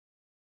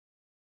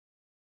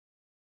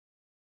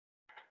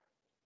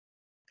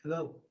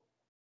Hello.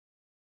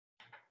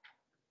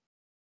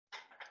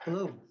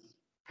 Hello.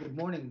 Good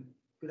morning.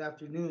 Good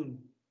afternoon.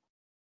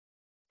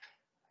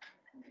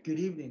 Good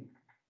evening.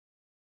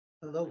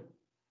 Hello. What's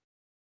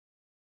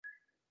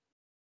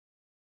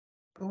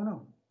going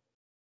on?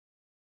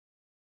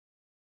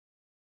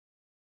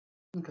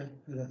 Okay.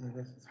 I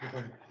guess it's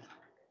recording.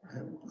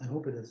 I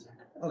hope it is.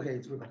 Okay,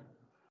 it's recording.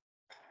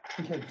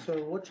 Okay,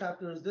 so what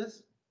chapter is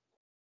this?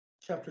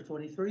 Chapter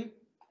 23,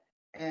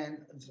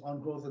 and it's on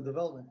growth and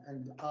development.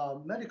 And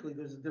medically,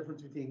 there's a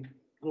difference between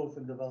growth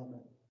and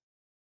development.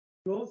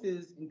 Growth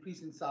is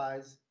increase in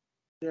size,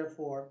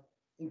 therefore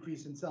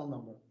increase in cell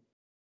number.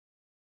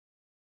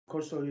 Of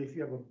course, so if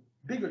you have a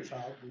bigger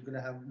child, you're going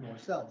to have more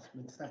cells.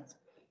 Makes sense.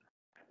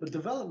 But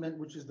development,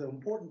 which is the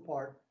important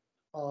part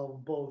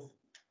of both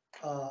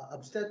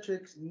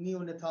obstetrics,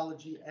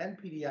 neonatology, and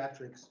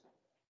pediatrics,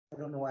 I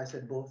don't know why I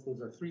said both, those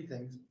are three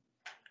things.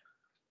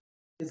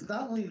 It's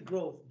not only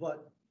growth,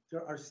 but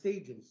there are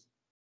stages.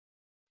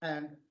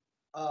 And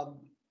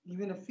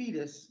even a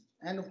fetus,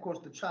 and of course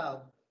the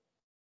child,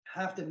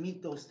 have to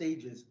meet those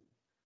stages.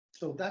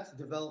 So that's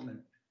development.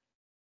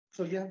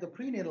 So you have the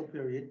prenatal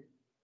period,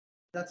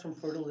 that's from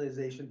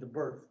fertilization to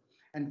birth.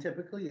 And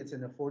typically it's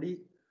in a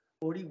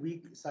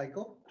 40-week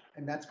cycle,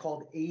 and that's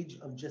called age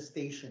of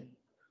gestation,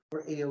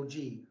 or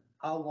AOG,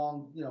 how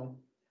long,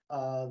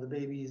 the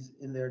baby's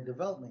in their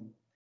development.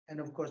 And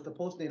of course, the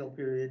postnatal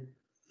period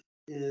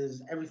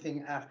is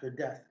everything after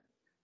death.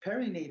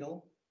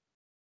 Perinatal,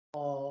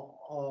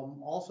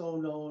 also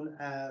known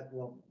as,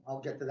 well, I'll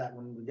get to that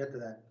when we get to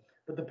that.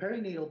 But the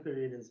perinatal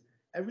period is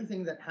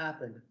everything that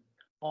happened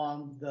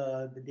on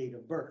the date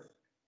of birth.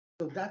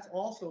 So that's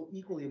also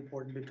equally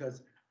important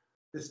because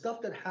the stuff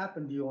that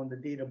happened to you on the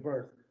date of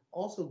birth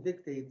also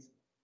dictates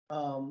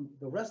the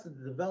rest of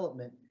the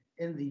development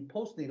in the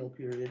postnatal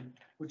period,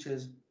 which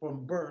is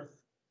from birth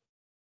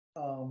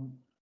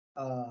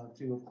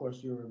to, of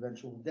course, your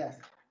eventual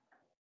death.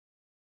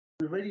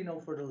 We already know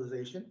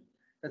fertilization.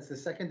 That's the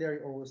secondary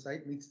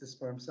oocyte meets the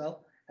sperm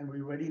cell, and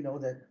we already know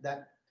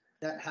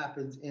that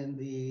happens in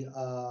the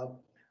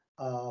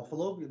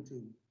fallopian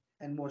tube,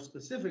 and more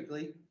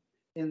specifically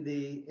in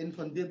the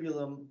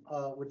infundibulum,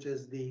 which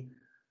is the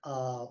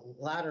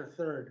latter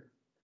third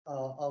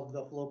of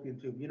the fallopian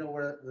tube. You know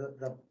where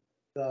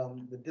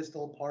the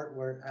distal part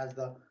where it has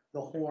the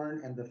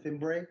horn and the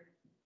fimbriae?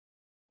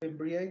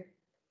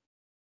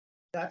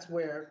 That's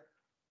where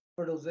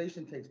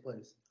fertilization takes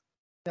place.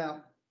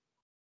 Now,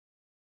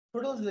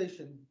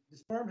 fertilization, the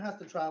sperm has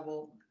to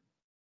travel,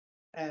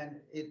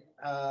 and it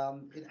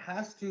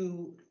has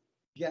to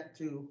get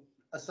to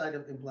a site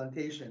of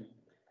implantation.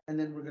 And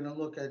then we're going to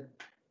look at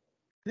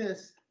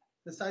this,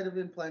 the site of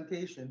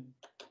implantation.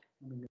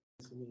 Let me make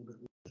this a little bit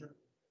larger.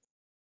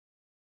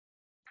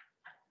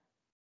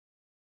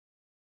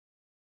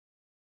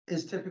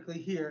 Is typically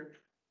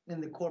here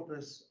in the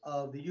corpus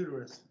of the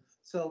uterus.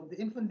 So the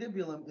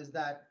infundibulum is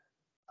that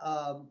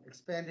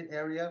expanded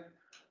area.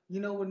 You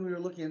know, when we were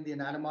looking at the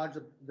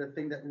anatomage, the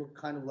thing that looked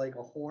kind of like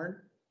a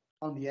horn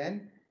on the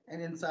end,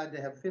 and inside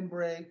they have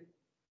fimbriae,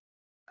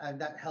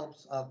 and that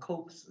helps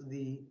coax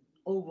the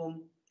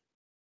ovum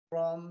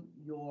from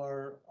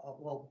your,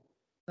 well,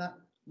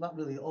 not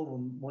really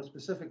ovum, more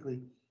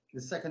specifically,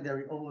 the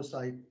secondary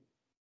oocyte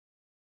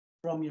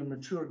from your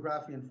mature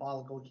Graafian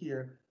follicle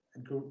here,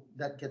 and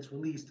that gets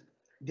released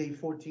day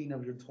 14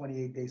 of your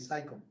 28-day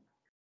cycle.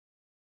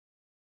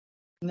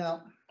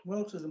 Now, what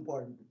else is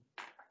important?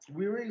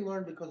 We already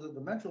learned because of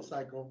the menstrual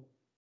cycle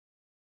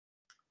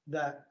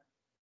that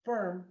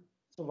sperm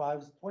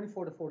survives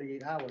 24 to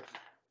 48 hours.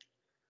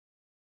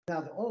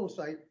 Now, the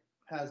oocyte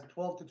has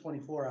 12 to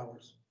 24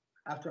 hours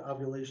after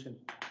ovulation.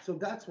 So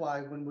that's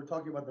why when we're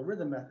talking about the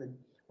rhythm method,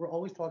 we're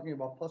always talking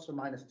about plus or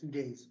minus 2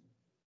 days.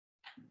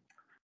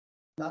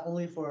 Not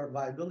only for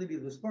viability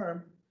of the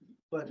sperm,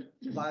 but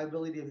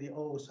viability of the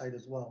oocyte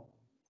as well.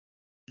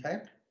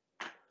 Okay?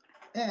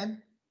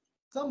 And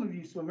some of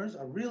you swimmers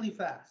are really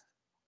fast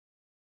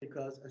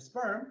because a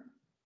sperm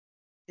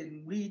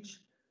can reach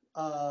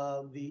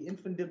the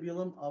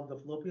infundibulum of the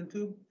fallopian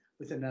tube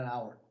within an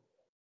hour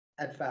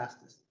at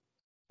fastest.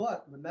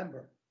 But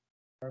remember,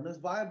 sperm is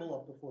viable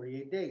up to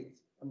 48 days.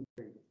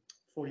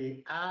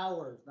 48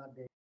 hours, not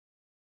days.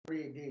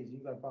 48 days, you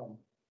got a problem.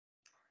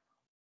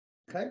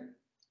 Okay?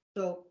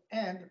 So,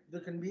 and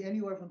there can be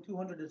anywhere from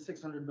 200 to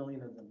 600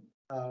 million of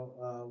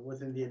them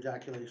within the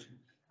ejaculation.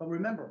 But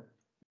remember,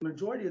 the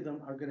majority of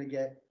them are going to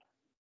get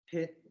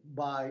hit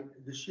by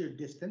the sheer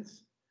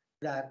distance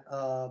that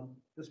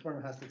the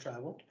sperm has to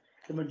travel.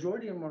 The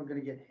majority of them are going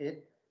to get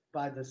hit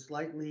by the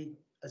slightly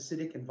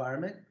acidic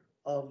environment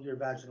of your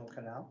vaginal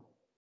canal.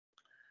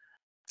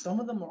 Some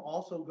of them are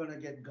also going to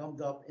get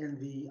gummed up in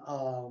the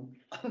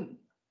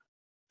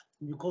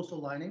mucosal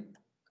lining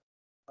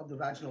of the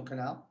vaginal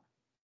canal.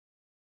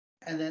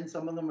 And then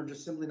some of them are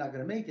just simply not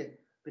going to make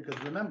it because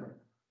remember,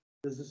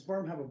 does the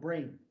sperm have a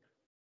brain?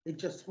 It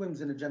just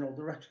swims in a general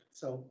direction.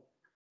 So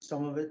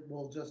some of it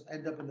will just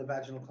end up in the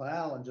vaginal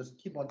canal and just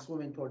keep on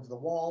swimming towards the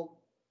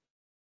wall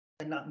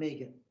and not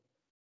make it.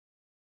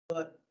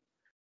 But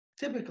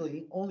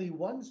typically, only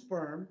one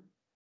sperm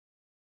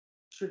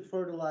should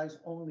fertilize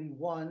only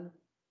one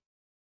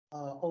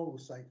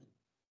oocyte.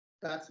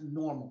 That's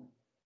normal,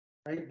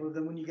 right? But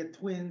then when you get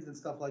twins and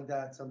stuff like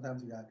that,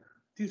 sometimes you got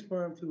two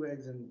sperm, two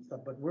eggs and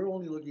stuff, but we're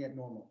only looking at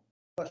normal.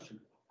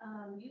 Question.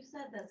 You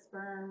said that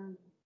sperm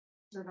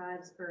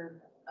survives for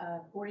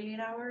 48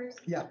 hours.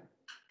 Yeah.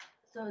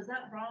 So is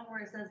that wrong where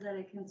it says that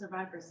it can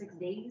survive for 6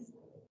 days?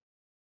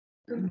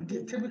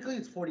 Typically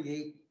it's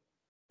 48,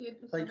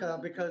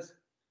 like, because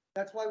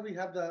that's why we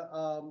have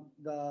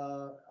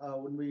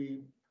when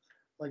we,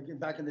 like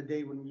back in the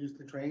day when we used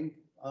to train,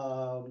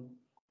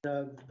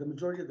 the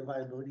majority of the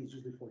viability is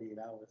usually 48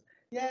 hours.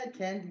 Yeah, it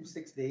can do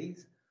 6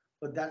 days,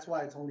 but that's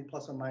why it's only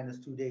plus or minus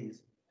 2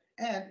 days.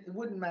 And it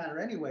wouldn't matter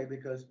anyway,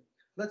 because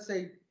let's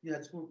say you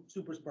had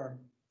super sperm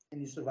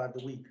and you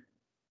survived a week.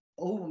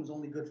 Ovum's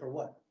only good for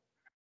what?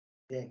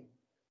 Day,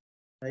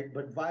 right?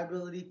 But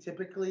viability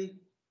typically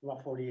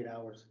about 48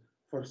 hours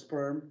for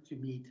sperm to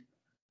meet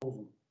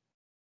ovum.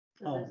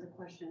 So there's a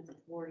question to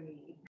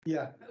 48.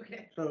 Yeah.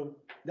 Okay. So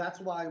that's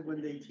why when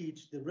they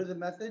teach the rhythm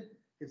method,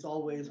 it's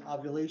always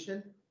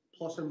ovulation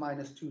plus or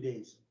minus 2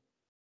 days.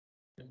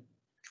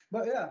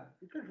 But yeah,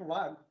 you could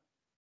survive.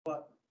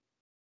 But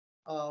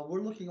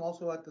we're looking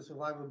also at the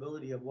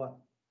survivability of what?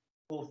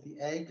 Both the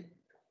egg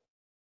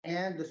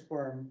and the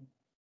sperm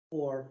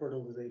for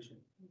fertilization.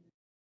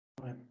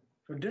 Right.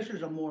 So this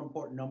is a more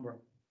important number,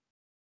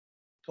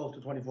 12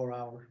 to 24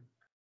 hours.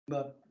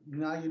 But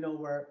now you know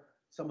where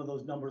some of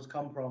those numbers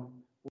come from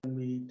when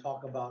we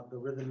talk about the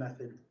rhythm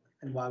method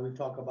and why we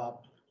talk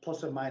about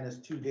plus or minus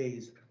 2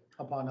 days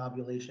upon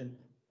ovulation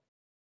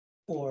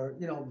or,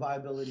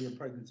 viability of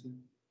pregnancy.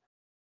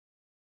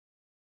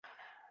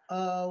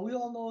 We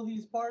all know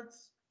these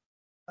parts.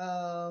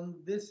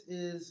 This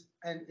is,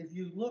 and if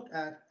you look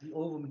at the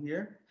ovum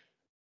here,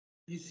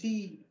 you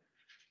see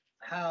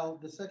how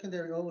the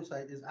secondary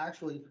oocyte is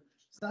actually,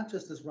 it's not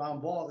just this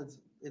round ball,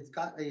 it's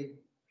got a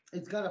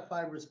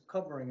fibrous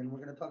covering, and we're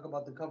going to talk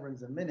about the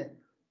coverings in a minute.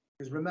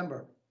 Because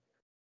remember,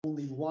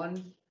 only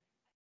one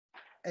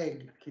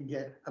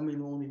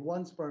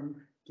sperm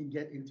can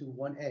get into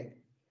one egg,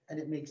 and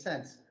it makes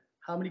sense.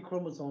 How many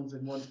chromosomes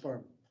in one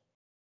sperm?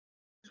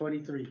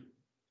 23.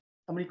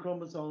 How many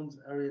chromosomes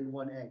are in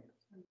one egg?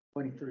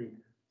 23.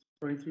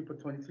 23 per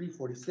 23,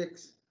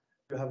 46.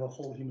 You have a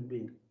whole human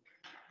being.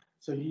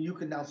 So you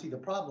can now see the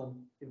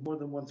problem if more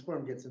than one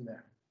sperm gets in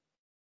there.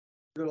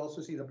 You could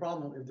also see the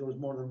problem if there was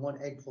more than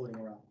one egg floating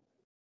around.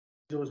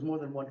 If there was more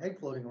than one egg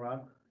floating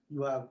around,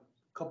 you have a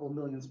couple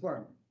million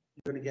sperm.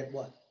 You're going to get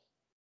what?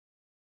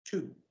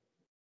 Two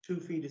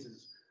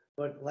fetuses.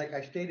 But like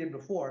I stated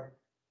before,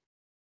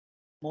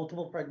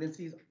 multiple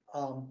pregnancies,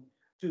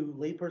 to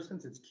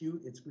laypersons, it's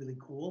cute, it's really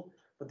cool,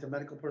 but to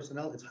medical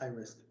personnel, it's high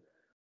risk.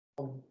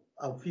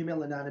 A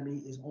female anatomy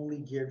is only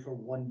geared for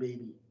one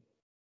baby.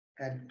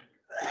 And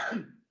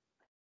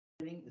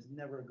is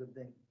never a good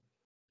thing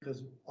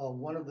because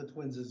one of the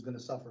twins is going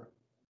to suffer.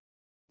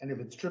 And if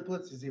it's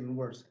triplets, it's even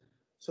worse.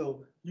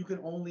 So you can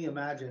only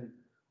imagine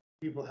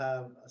people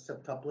have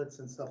septuplets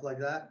and stuff like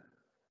that,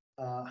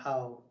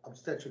 how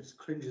obstetrics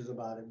cringes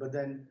about it. But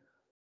then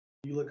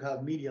you look how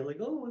media like,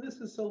 oh, this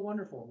is so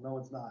wonderful. No,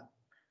 it's not.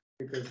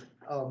 Because,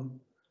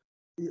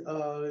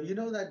 you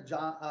know that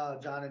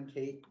John and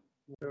Kate,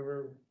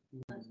 whatever,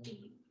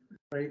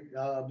 right?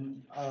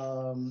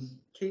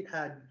 Kate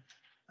had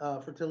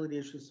fertility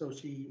issues, so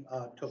she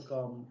took,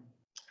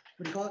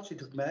 what do you call it? She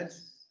took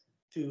meds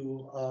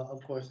to,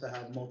 of course, to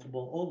have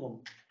multiple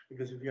ovum.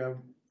 Because if you have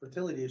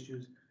fertility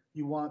issues,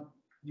 you want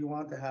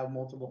to have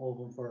multiple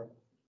ovum for,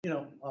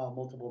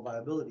 multiple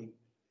viability.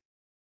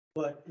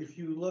 But if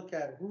you look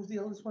at, who's the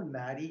oldest one?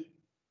 Maddie,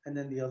 and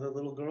then the other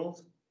little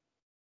girls.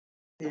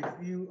 If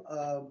you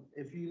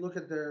look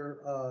at their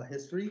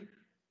history,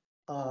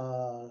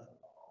 all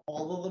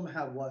of them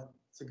have what?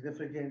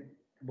 Significant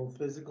both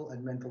physical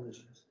and mental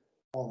issues.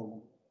 All of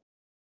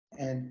them.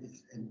 And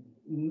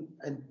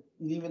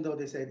even though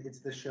they said it's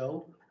the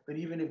show, but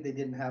even if they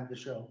didn't have the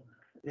show,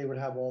 they would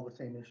have all the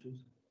same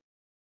issues.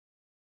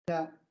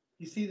 Now,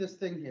 you see this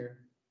thing here.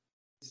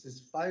 This is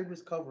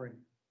fibrous covering.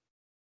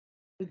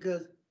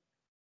 Because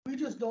we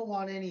just don't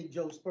want any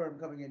Joe sperm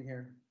coming in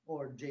here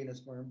or Jana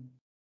sperm.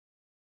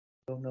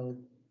 Don't know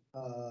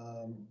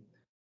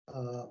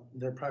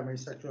their primary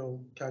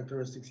sexual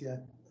characteristics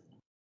yet.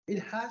 It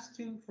has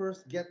to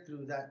first get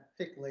through that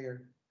thick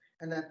layer,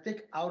 and that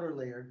thick outer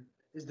layer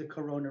is the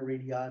corona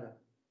radiata.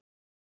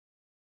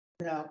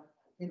 Now,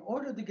 in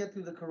order to get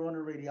through the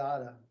corona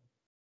radiata,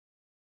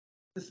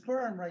 the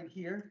sperm right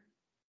here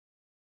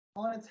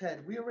on its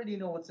head, we already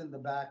know what's in the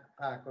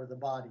backpack or the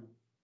body.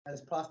 It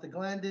has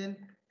prostaglandin,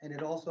 and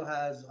it also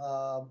has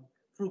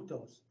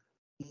fructose.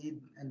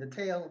 And the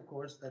tail, of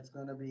course, that's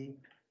going to be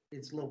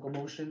its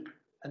locomotion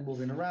and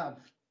moving around.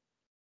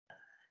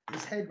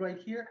 This head right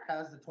here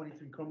has the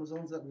 23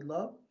 chromosomes that we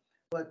love,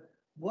 but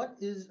what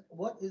is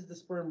the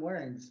sperm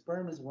wearing? The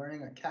sperm is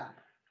wearing a cap,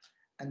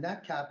 and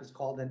that cap is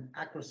called an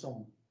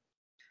acrosome.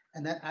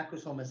 And that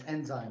acrosome has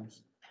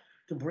enzymes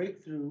to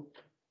break through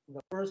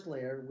the first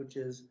layer, which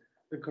is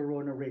the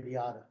corona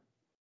radiata.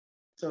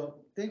 So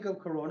think of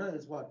corona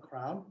as what?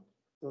 Crown.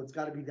 So it's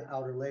got to be the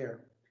outer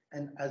layer.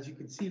 And as you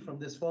can see from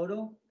this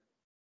photo,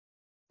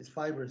 it's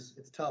fibrous,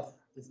 it's tough,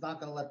 it's not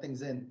going to let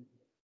things in.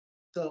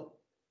 So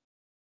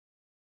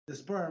the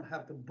sperm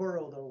have to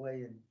burrow their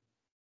way in.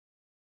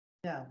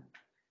 Now,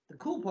 the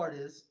cool part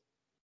is,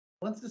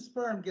 once the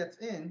sperm gets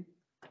in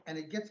and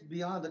it gets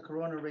beyond the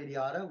corona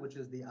radiata, which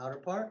is the outer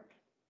part,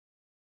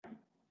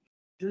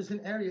 there's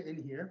an area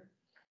in here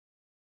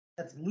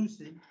that's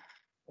lucid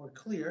or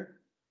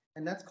clear,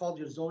 and that's called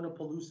your zona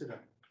pellucida.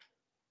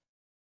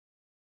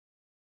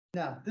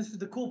 Now, this is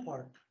the cool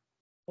part.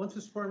 Once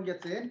the sperm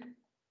gets in,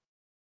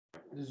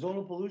 the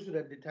zona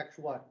pellucida detects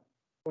what?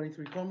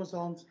 23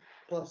 chromosomes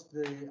plus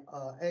the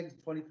eggs,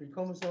 23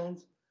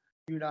 chromosomes.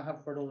 You now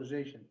have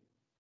fertilization.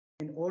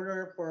 In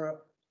order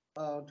for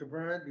to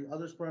prevent the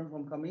other sperm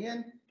from coming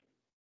in,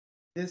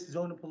 this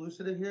zona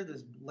pellucida here,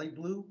 this light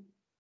blue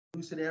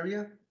lucid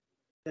area,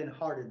 then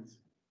hardens.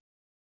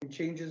 It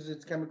changes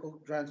its chemical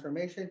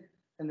transformation,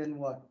 and then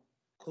what?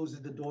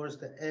 Closes the doors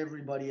to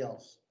everybody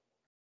else.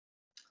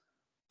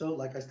 So,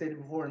 like I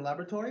stated before in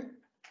laboratory,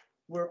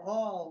 we're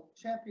all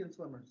champion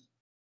swimmers.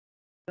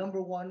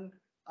 Number one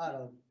out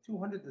of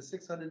 200 to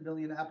 600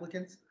 million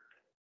applicants,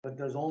 but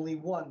there's only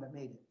one that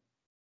made it.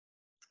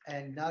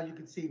 And now you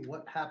can see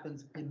what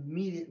happens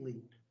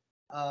immediately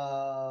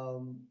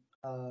once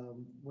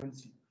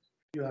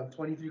you have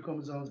 23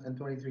 chromosomes and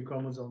 23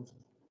 chromosomes.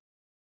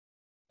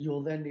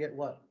 You'll then get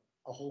what?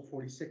 A whole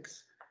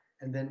 46.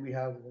 And then we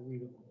have what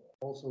we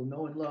also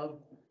know and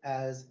love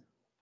as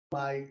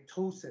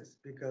mitosis,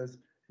 because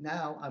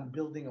now I'm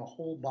building a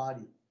whole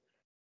body,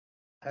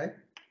 okay?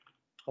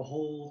 A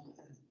whole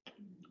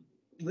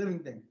living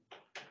thing.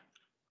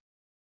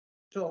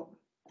 So,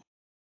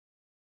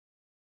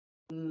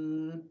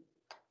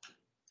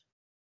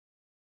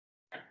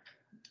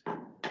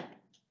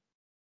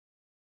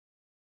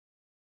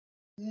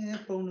 yeah,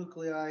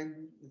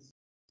 pronuclei is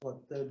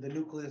what the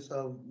nucleus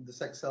of the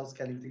sex cells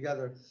getting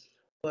together.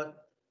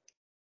 But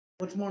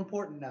what's more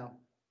important now?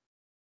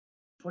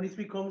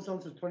 23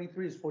 chromosomes is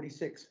 23 is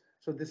 46.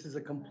 So this is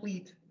a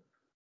complete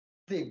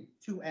thing,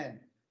 2N.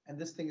 And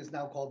this thing is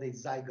now called a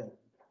zygote.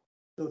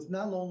 So it's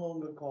no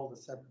longer called a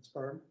separate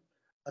sperm,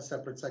 a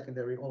separate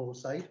secondary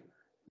oocyte.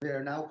 They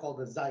are now called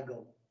a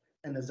zygote.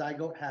 And the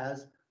zygote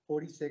has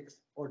 46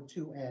 or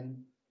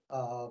 2N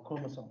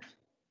chromosomes.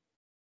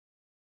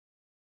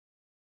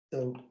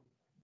 So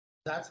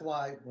that's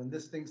why when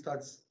this thing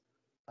starts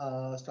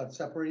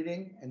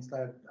separating and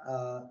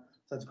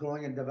starts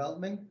growing and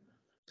developing,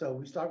 so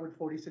we start with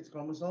 46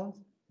 chromosomes,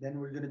 then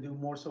we're going to do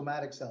more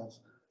somatic cells.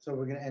 So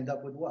we're going to end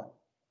up with what?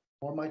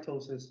 More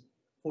mitosis,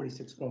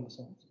 46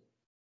 chromosomes.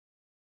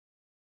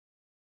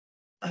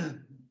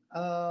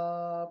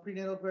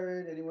 Prenatal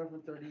period, anywhere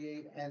from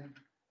 38, and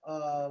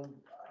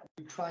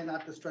we try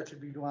not to stretch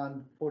it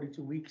beyond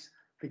 42 weeks,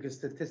 because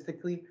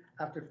statistically,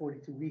 after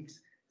 42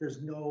 weeks,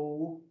 there's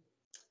no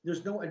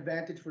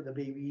advantage for the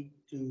baby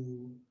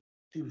to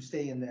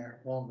stay in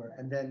there longer.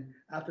 And then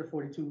after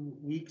 42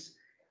 weeks,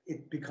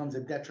 it becomes a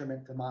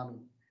detriment to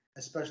mommy,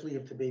 especially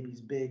if the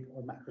baby's big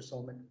or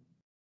macrosomic.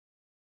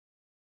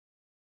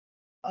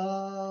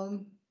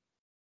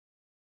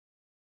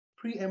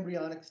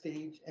 Pre-embryonic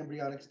stage,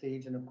 embryonic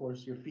stage, and of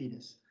course your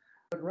fetus.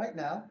 But right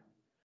now,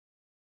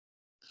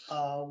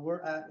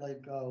 we're at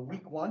like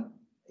week 1,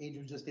 age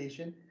of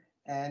gestation,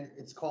 and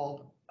it's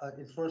called,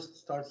 it first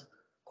starts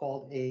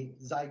called a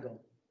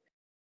zygote.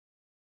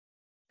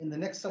 In the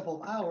next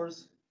couple of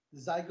hours, the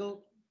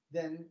zygote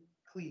then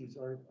cleaves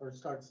or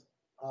starts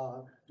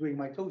doing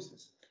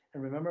mitosis.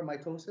 And remember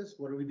mitosis,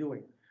 what are we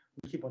doing?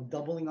 We keep on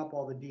doubling up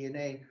all the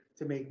DNA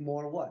to make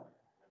more what?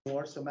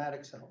 More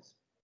somatic cells.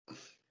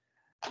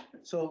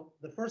 So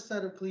the first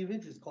set of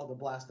cleavage is called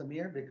the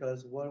blastomere,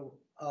 because what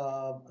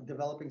a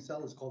developing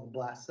cell is called a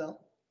blast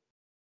cell.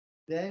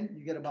 Then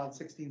you get about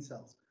 16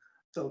 cells.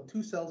 So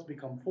 2 cells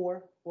become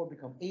 4, 4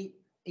 become 8,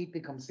 8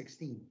 becomes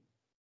 16.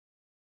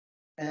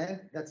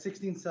 And that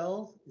 16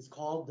 cells is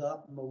called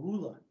the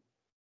morula.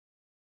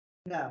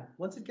 Now,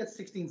 once it gets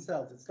 16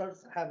 cells, it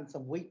starts having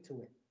some weight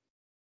to it.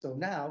 So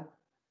now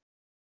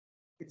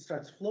it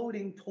starts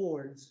floating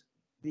towards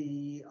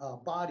the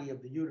body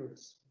of the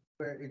uterus,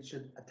 where it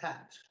should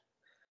attach.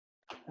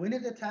 When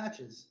it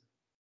attaches,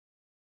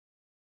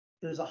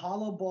 there's a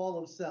hollow ball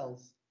of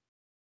cells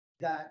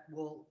that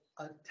will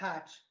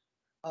attach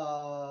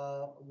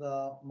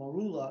the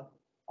morula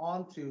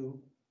onto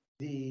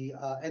the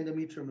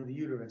endometrium of the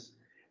uterus,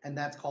 and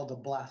that's called a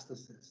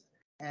blastocyst.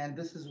 And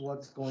this is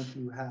what's going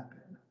to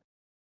happen.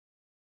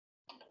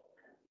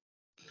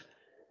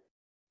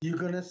 You're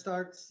going to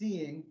start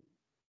seeing,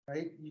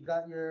 right? You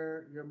got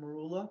your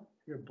morula,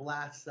 your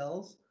blast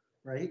cells,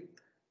 right?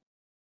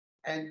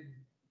 And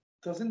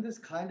doesn't this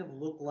kind of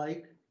look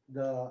like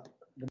the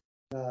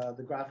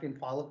Graafian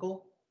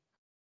follicle?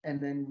 And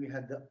then we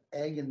had the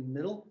egg in the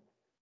middle,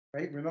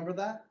 right? Remember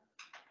that,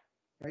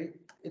 right?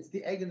 It's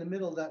the egg in the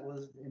middle that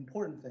was the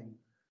important thing.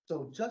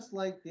 So just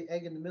like the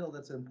egg in the middle,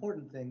 that's an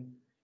important thing.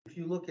 If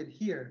you look at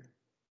here,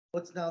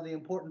 what's now the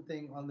important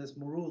thing on this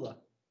morula,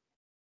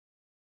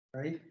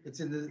 right? It's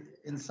in the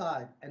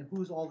inside. And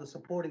who's all the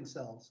supporting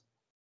cells?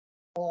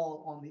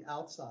 all on the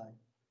outside.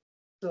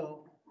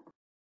 So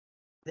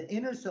the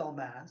inner cell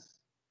mass,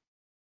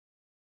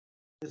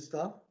 this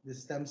stuff, the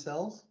stem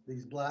cells,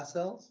 these blast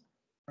cells,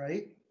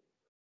 right?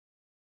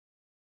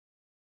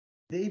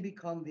 They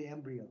become the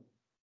embryo.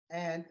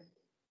 And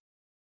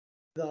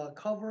the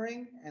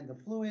covering and the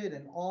fluid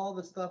and all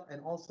the stuff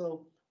and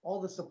also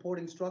all the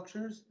supporting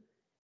structures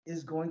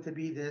is going to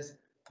be this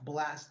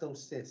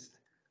blastocyst.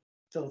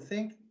 So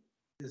think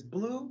this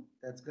blue,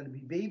 that's going to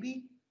be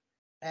baby,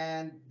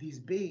 and these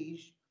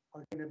beige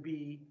are going to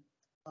be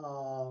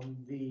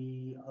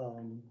the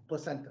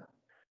placenta.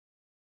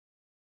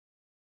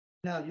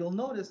 Now you'll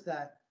notice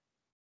that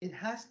it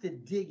has to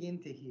dig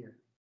into here,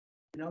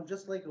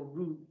 just like a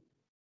root,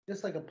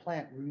 just like a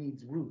plant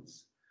needs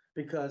roots,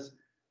 because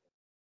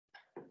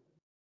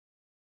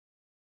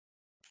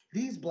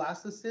these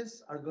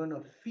blastocysts are going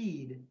to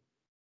feed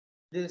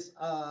this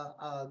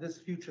this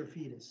future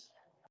fetus,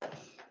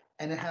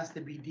 and it has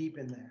to be deep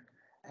in there.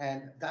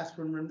 And that's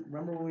when,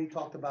 remember when we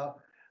talked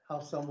about how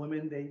some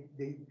women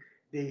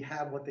they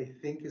have what they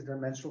think is their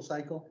menstrual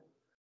cycle?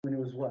 When it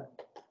was what?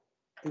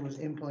 It was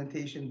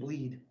implantation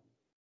bleed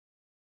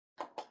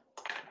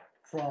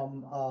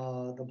from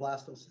the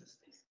blastocyst.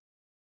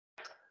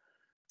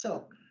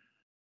 So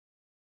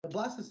the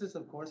blastocyst,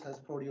 of course, has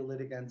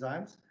proteolytic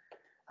enzymes.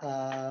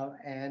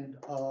 And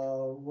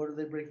what are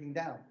they breaking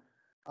down?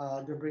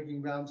 They're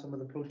breaking down some of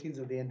the proteins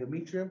of the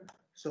endometrium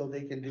so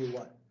they can do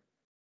what?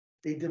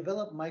 They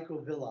develop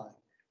microvilli.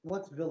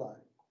 What's villi?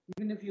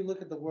 Even if you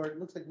look at the word, it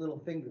looks like little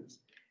fingers.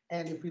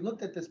 And if we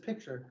looked at this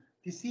picture, do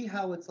you see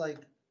how it's like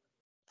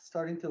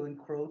starting to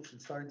encroach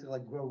and starting to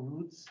like grow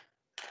roots?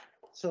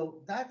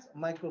 So that's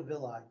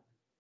microvilli.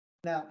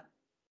 Now,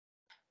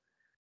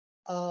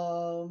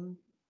 oh,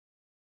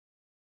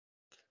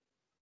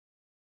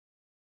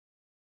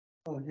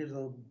 here's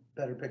a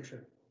better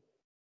picture.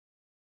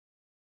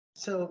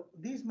 So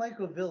these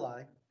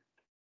microvilli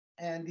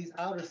and these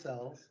outer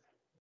cells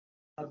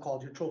are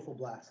called your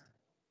trophoblast.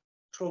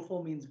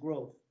 Tropho means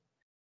growth.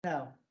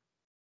 Now,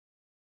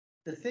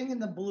 the thing in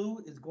the blue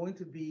is going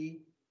to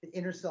be the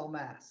inner cell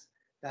mass.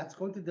 That's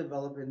going to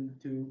develop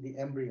into the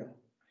embryo,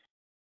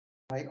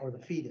 right, or the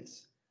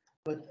fetus.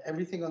 But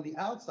everything on the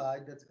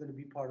outside, that's going to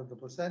be part of the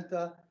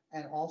placenta,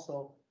 and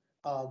also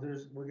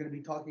we're going to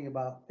be talking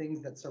about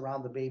things that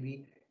surround the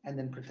baby and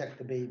then protect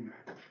the baby.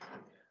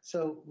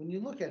 So when you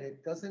look at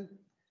it, doesn't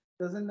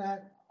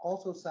that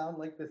also sound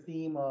like the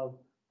theme of,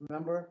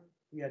 remember,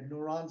 we had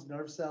neurons,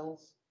 nerve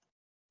cells,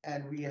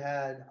 and we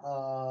had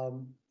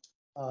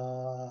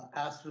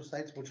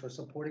astrocytes, which are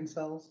supporting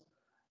cells?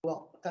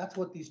 Well, that's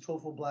what these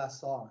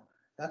trophoblasts are.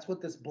 That's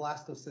what this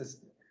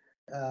blastocyst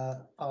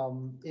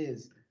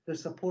is. They're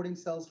supporting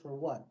cells for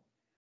what?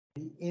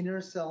 The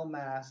inner cell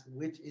mass,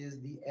 which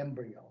is the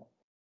embryo.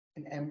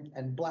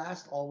 And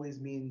blast always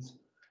means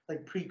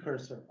like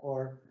precursor,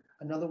 or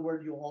another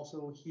word you'll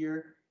also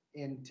hear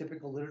in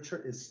typical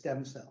literature is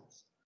stem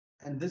cells.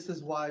 And this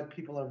is why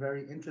people are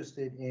very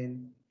interested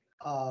in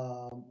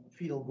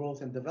fetal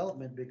growth and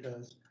development,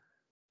 because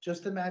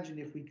just imagine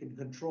if we can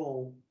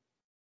control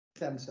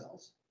stem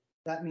cells.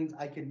 That means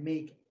I can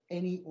make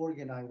any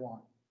organ I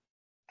want.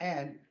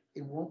 And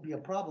it won't be a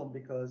problem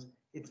because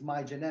it's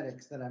my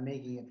genetics that I'm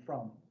making it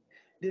from.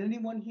 Did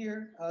anyone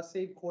here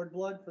save cord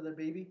blood for their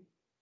baby?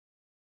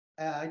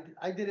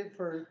 I did it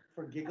for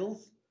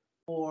giggles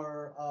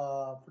for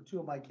two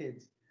of my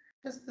kids,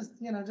 just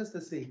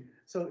to see.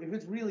 So if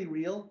it's really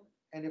real,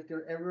 and if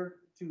they're ever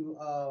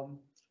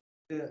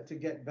to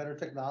get better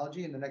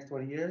technology in the next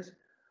 20 years,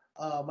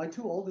 my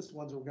two oldest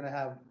ones were going to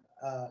have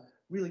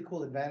really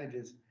cool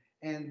advantages,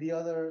 and the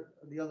other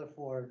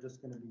four are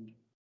just going to be,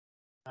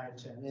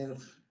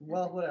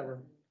 well,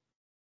 whatever.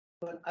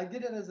 But I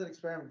did it as an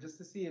experiment just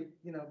to see if,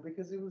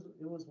 because it was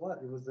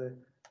the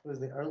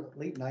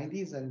late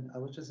 90s, and I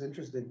was just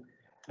interested.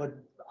 But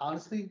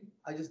honestly,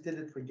 I just did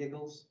it for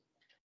giggles.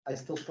 I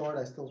still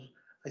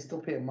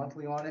pay a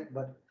monthly on it.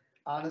 But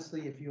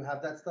honestly, if you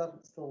have that stuff,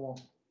 it still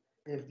won't.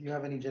 If you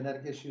have any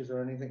genetic issues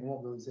or anything, it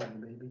won't really save the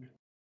baby.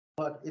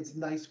 But it's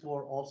nice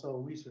for also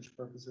research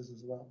purposes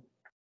as well.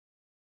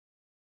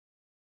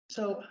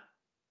 So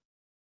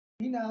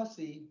we now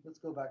see, let's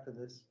go back to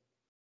this.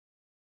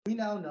 We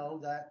now know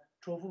that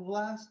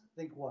trophoblast,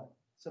 think what?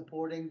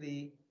 Supporting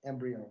the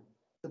embryo,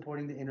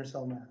 supporting the inner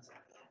cell mass.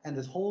 And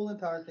this whole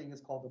entire thing is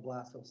called the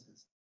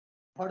blastocyst.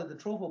 Part of the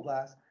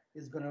trophoblast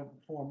is going to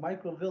form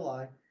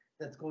microvilli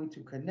that's going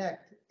to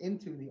connect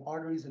into the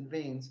arteries and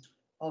veins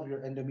of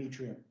your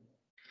endometrium.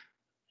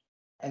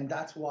 And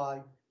that's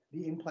why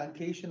the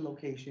implantation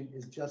location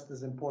is just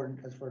as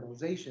important as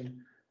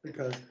fertilization,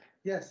 because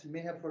yes, you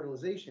may have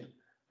fertilization,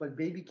 but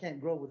baby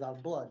can't grow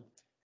without blood.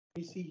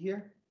 You see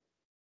here,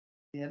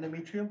 the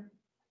endometrium,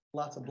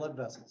 lots of blood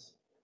vessels.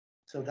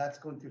 So that's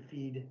going to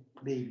feed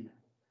baby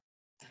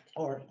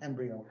or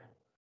embryo.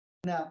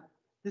 Now,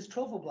 this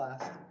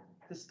trophoblast,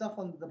 this stuff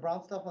on the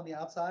brown stuff on the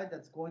outside,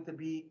 that's going to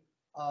be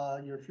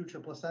your future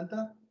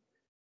placenta.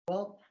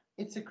 Well,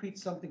 it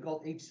secretes something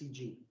called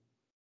HCG.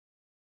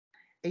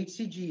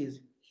 HCG is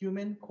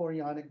human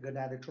chorionic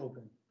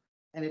gonadotropin.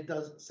 and it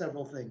does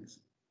several things.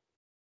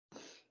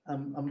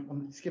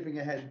 I'm skipping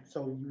ahead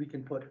so we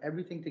can put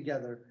everything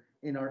together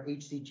in our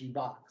HCG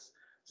box.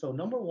 So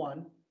number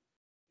one,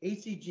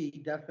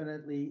 HCG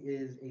definitely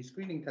is a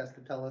screening test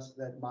to tell us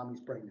that mommy's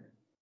pregnant.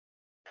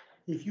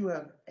 If you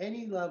have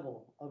any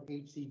level of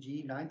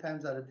HCG, 9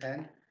 times out of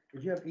 10,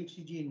 if you have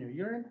HCG in your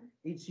urine,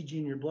 HCG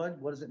in your blood,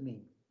 what does it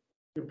mean?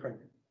 You're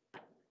pregnant.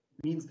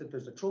 It means that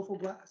there's a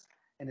trophoblast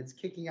and it's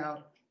kicking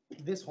out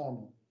this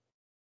hormone.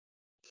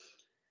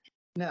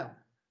 Now,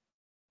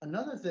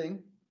 another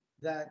thing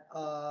that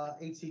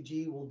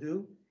HCG will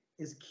do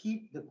is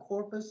keep the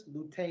corpus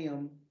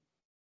luteum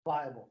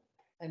viable.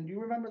 And do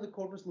you remember the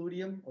corpus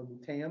luteum or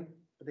luteum,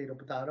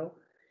 potato?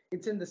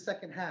 It's in the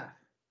second half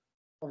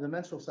of the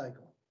menstrual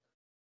cycle.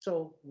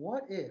 So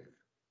what if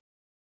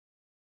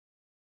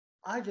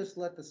I just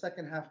let the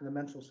second half of the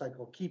menstrual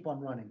cycle keep on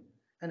running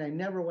and I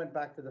never went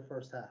back to the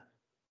first half?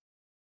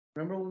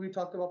 Remember when we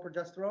talked about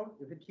progesterone?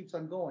 If it keeps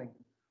on going,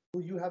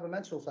 will you have a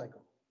menstrual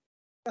cycle?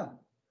 No.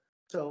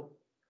 So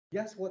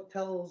guess what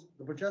tells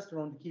the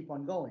progesterone to keep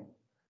on going?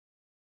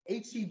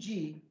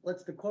 HCG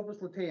lets the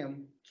corpus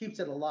luteum, keeps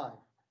it alive.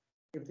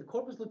 If the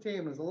corpus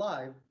luteum is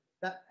alive,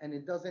 and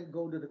it doesn't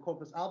go to the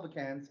corpus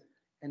albicans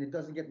and it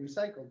doesn't get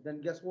recycled,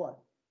 then guess what?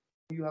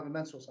 You have a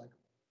menstrual cycle.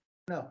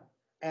 No.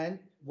 And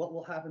what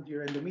will happen to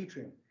your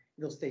endometrium?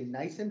 It'll stay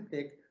nice and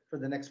thick for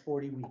the next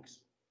 40 weeks.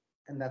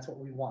 And that's what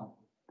we want.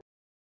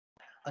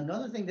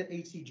 Another thing that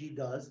HCG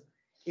does,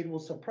 it will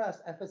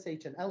suppress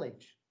FSH and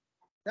LH.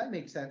 That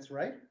makes sense,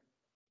 right?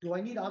 Do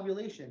I need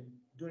ovulation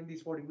during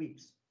these 40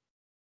 weeks?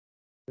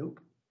 Nope.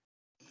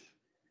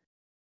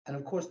 And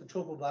of course, the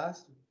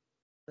trophoblast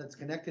that's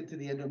connected to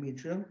the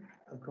endometrium,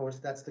 of course,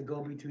 that's the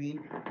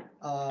go-between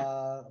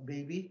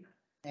baby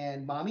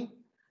and mommy,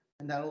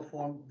 and that'll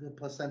form the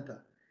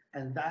placenta.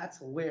 And that's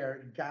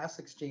where gas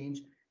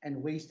exchange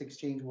and waste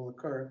exchange will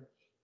occur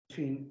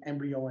between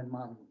embryo and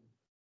mommy.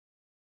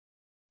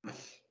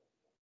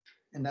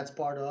 And that's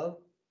part of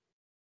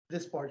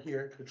this part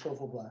here, the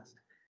trophoblast.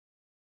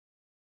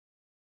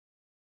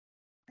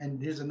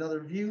 And here's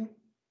another view.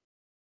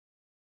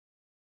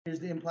 Here's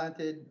the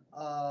implanted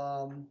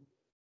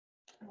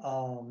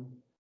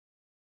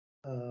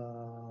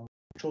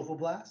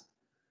trophoblast.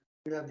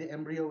 You have the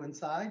embryo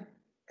inside,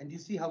 and you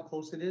see how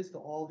close it is to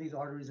all these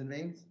arteries and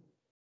veins?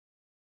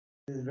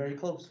 It is very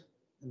close,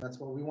 and that's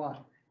what we want.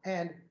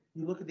 And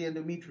you look at the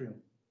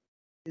endometrium.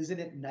 Isn't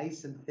it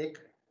nice and thick,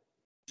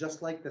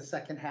 just like the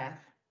second half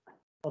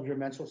of your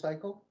menstrual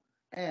cycle?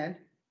 And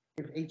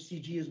if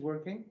HCG is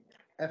working,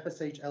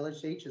 FSH,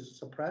 LHH is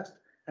suppressed,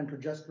 and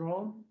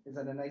progesterone is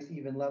at a nice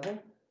even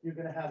level, you're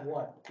going to have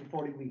what in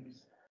 40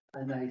 weeks?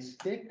 A nice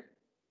thick,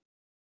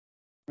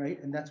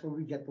 right? And that's where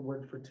we get the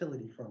word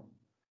fertility from.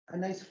 A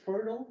nice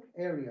fertile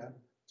area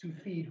to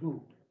feed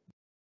who?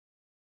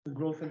 The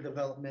growth and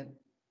development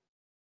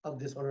of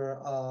this order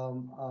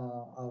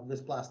of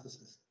this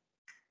blastocyst.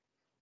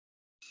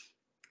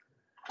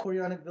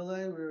 Chorionic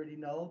villi, we already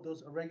know,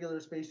 those irregular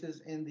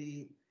spaces in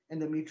the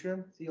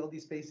endometrium. See all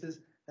these spaces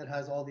that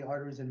has all the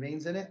arteries and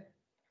veins in it?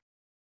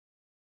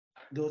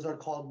 Those are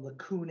called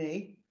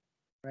lacunae,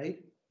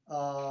 right?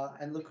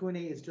 And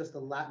lacunae is just a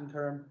Latin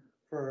term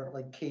for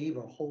like cave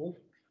or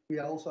hole. We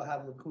also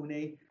have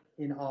lacunae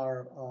in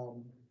our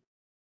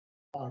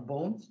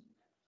bones.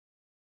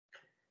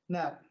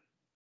 Now,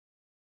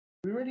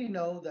 we already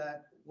know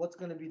that what's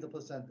going to be the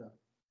placenta,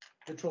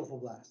 the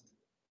trophoblast,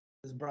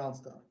 this brown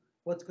stuff.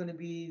 What's going to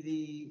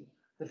be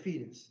the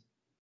fetus,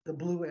 the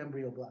blue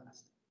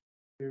embryoblast.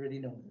 We already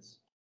know this.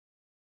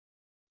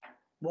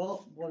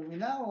 Well, what we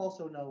now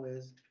also know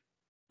is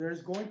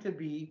there's going to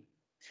be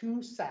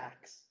 2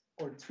 sacs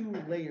or 2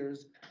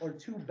 layers or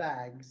 2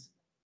 bags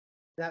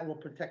that will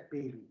protect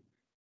baby.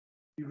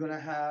 You're going to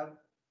have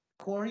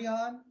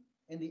chorion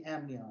and the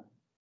amnion.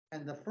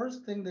 And the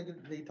first thing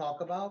that they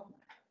talk about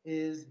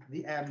is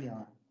the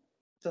amnion.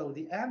 So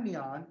the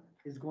amnion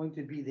is going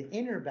to be the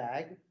inner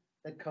bag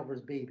that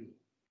covers baby.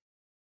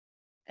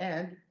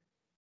 And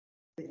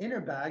the inner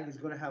bag is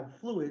going to have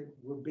fluid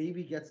where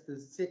baby gets to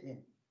sit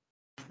in.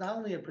 It's not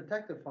only a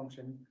protective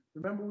function.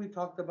 Remember we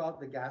talked about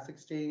the gas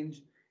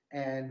exchange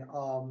and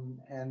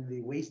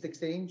the waste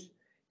exchange?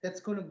 That's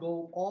going to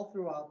go all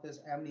throughout this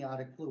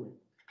amniotic fluid.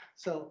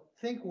 So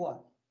think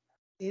what?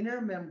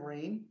 Inner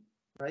membrane,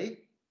 right?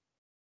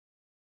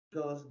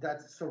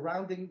 That's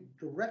surrounding,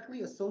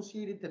 directly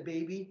associated to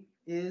baby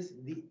is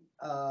the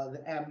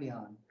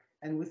amnion.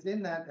 And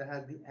within that, it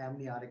has the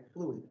amniotic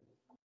fluid.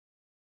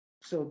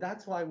 So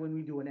that's why when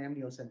we do an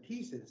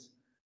amniocentesis,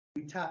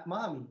 we tap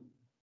mommy,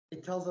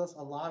 it tells us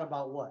a lot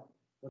about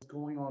what's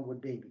going on with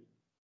baby.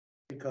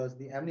 Because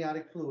the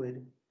amniotic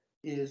fluid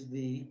is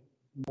the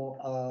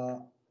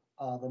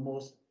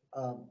most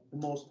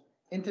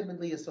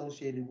intimately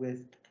associated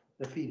with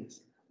the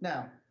fetus.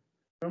 Now,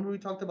 remember we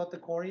talked about the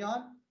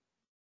chorion,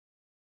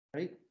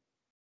 right?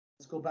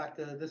 Let's go back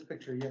to this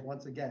picture yet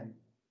once again.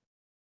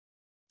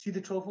 See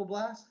the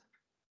trophoblast?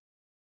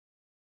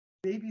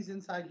 Baby's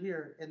inside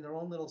here in their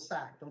own little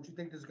sac. Don't you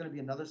think there's going to be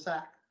another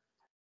sac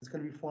that's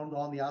going to be formed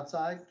on the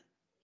outside?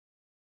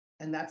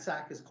 and that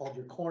sac is called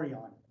your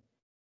chorion,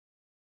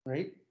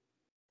 right?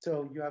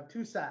 So you have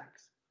two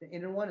sacs. The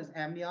inner one is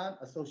amnion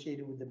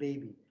associated with the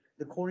baby.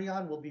 The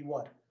chorion will be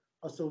what?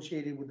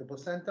 Associated with the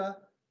placenta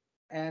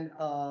and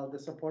the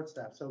support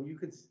staff. So you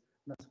could,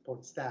 not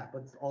support staff,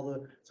 but all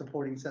the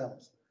supporting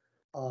cells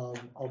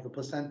of the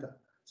placenta.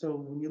 So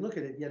when you look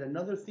at it, yet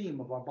another theme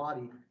of our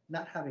body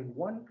not having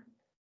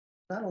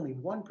not only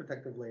one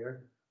protective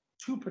layer,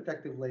 two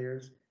protective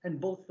layers, and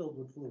both filled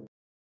with fluid.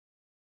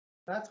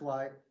 That's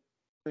why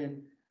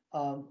when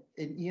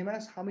in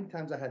EMS, how many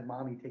times I had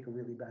mommy take a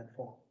really bad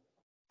fall?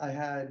 I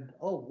had,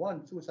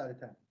 one suicide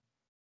attempt.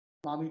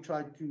 Mommy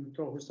tried to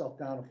throw herself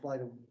down a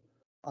flight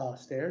of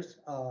stairs.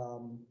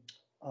 Tell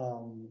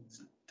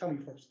me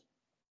first.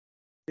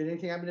 Did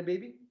anything happen to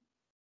baby?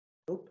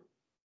 Nope.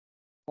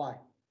 Why?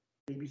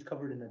 Baby's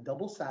covered in a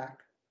double sac,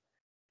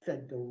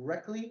 fed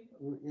directly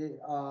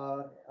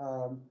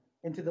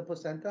into the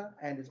placenta,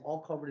 and is all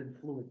covered in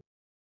fluid.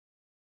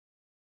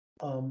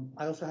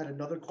 I also had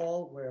another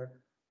call where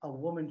a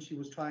woman, she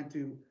was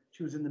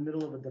in the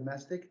middle of a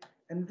domestic,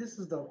 and this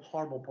is the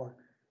horrible part.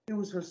 It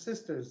was her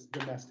sister's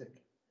domestic,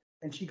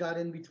 and she got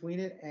in between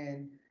it,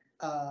 and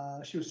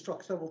she was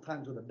struck several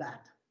times with a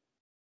bat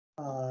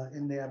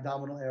in the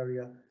abdominal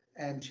area,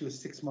 and she was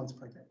 6 months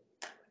pregnant.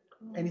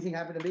 Anything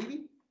happened to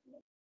baby?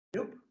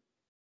 Nope.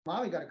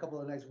 Mommy got a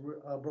couple of nice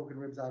broken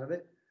ribs out of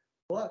it,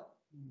 but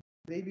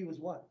baby was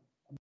what?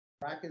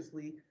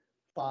 Miraculously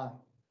fine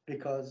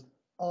because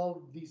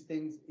of these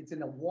things. It's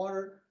in a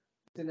water,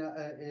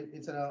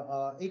 it's in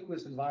a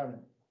aqueous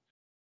environment.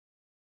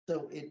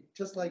 So it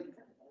just like,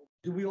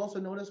 do we also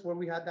notice where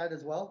we had that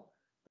as well?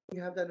 We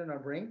have that in our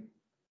brain.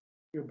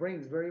 Your brain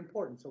is very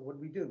important. So what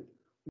do?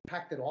 We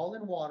packed it all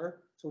in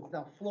water, so it's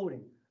now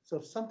floating. So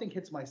if something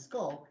hits my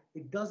skull,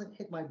 it doesn't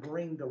hit my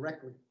brain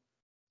directly.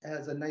 It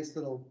has a nice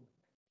little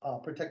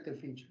protective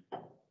feature.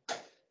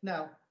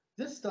 Now,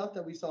 this stuff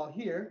that we saw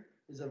here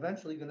is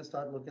eventually going to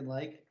start looking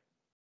like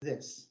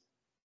this.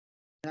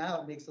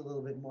 Now it makes a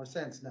little bit more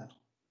sense now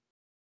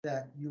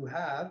that you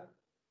have,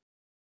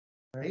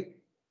 right,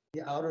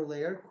 the outer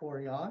layer,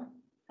 chorion,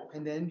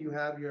 and then you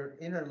have your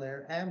inner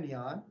layer,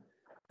 amnion,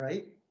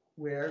 right,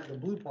 where the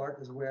blue part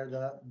is where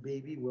the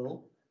baby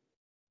will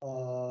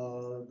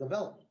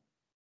develop.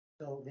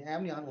 So the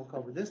amnion will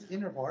cover this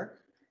inner part,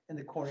 and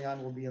the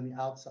chorion will be on the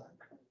outside.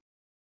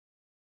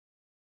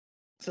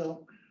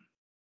 So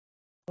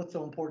what's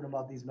so important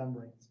about these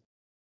membranes?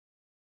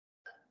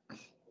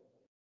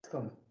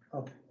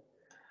 Okay.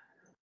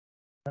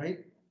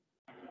 Right?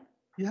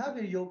 You have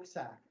your yolk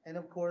sac, and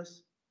of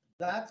course,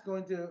 that's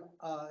going to,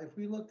 if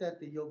we looked at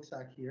the yolk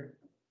sac here,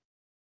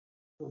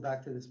 go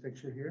back to this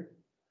picture here,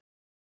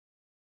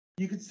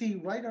 you can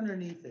see right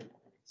underneath it.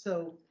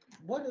 So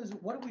what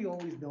do we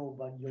always know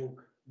about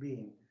yolk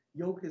being?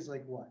 Yolk is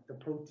like what? The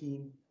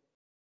protein,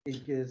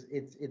 because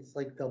it's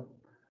like the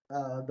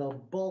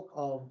bulk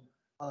of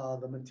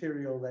the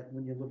material that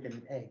when you look at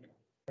an egg,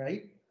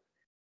 right?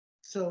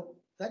 So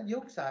that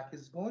yolk sac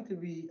is going to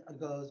be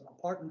goes a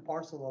part and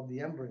parcel of the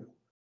embryo.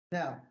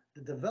 Now,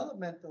 the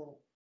developmental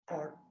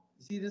part,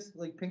 see this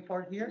like pink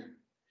part here?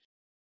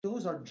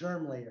 Those are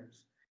germ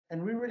layers.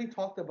 And we already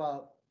talked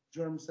about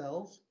germ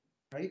cells,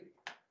 right?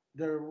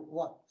 They're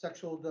what?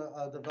 Sexual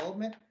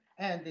development,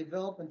 and they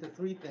develop into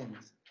three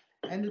things: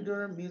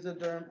 endoderm,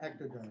 mesoderm,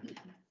 ectoderm.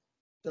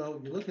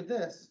 So you look at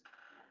this,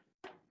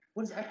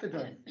 what is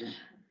ectoderm?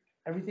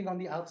 Everything on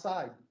the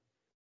outside.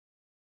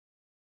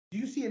 Do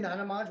you see an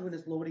animage when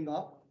it's loading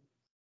up?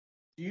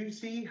 Do you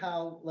see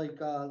how like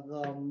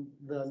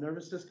the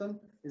nervous system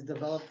is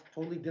developed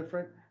totally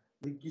different?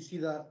 Like you see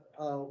the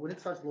when it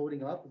starts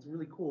loading up, it's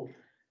really cool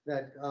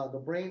that the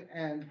brain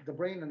and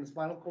the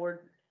spinal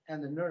cord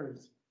and the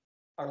nerves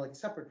are like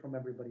separate from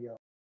everybody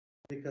else,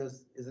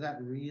 because isn't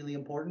that really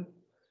important?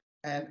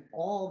 And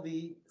all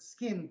the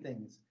skin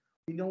things,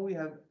 we know we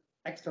have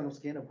external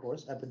skin, of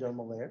course,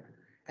 epidermal layer,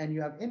 and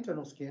you have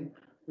internal skin,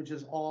 which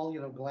is all,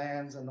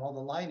 glands and all the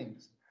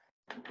linings.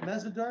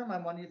 Mesoderm, I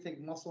want you to think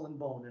muscle and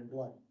bone and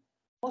blood.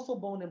 Muscle,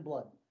 bone, and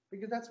blood,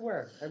 because that's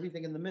where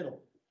everything in the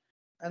middle.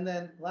 And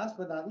then last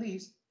but not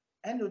least,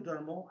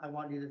 endodermal, I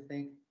want you to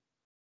think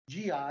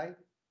GI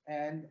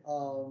and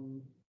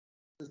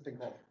this thing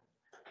called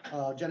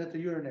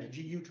genitourinary,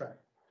 GU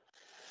tract.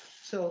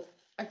 So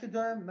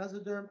ectoderm,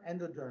 mesoderm,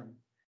 endoderm.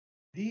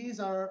 These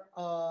are,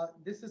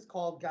 this is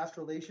called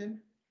gastrulation,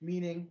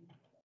 meaning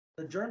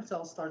the germ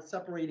cells start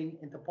separating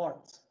into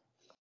parts,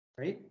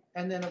 right?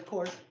 And then of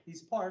course,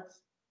 these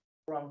parts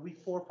around week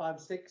 4, 5,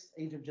 6,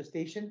 age of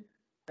gestation,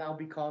 now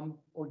become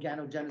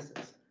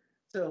organogenesis.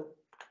 So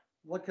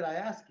what could I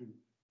ask you?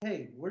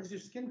 Hey, where does your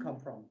skin come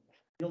from?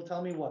 You'll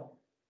tell me what?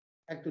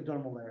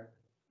 Ectodermal layer.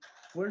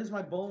 Where does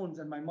my bones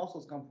and my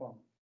muscles come from?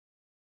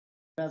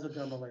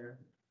 Mesodermal layer.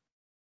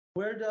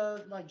 Where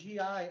does my GI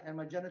and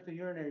my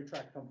genitourinary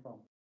tract come from?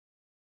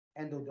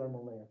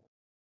 Endodermal layer.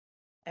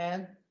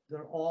 And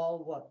they're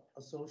all what?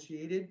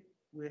 Associated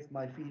with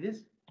my fetus,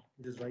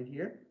 which is right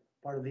here,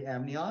 part of the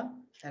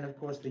amnion, and of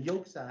course the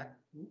yolk sac,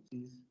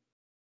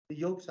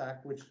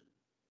 which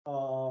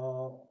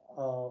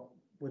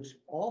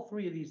also all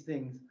three of these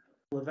things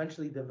will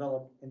eventually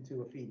develop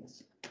into a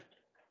fetus.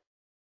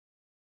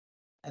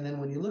 And then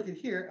when you look at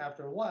here,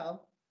 after a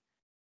while,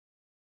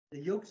 the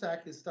yolk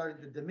sac is starting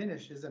to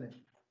diminish, isn't it?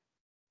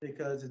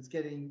 Because it's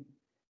getting,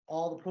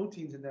 all the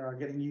proteins in there are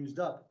getting used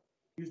up.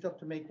 Used up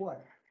to make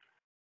what?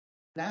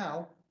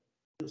 Now,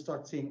 you'll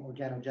start seeing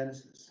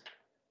organogenesis.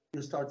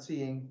 You'll start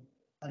seeing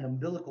an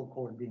umbilical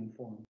cord being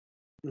formed.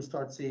 You'll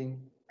start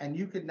seeing, and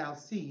you can now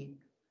see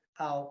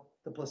how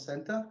the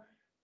placenta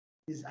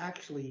is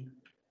actually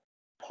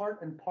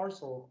part and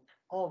parcel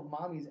of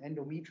mommy's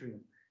endometrium.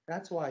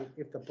 That's why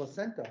if the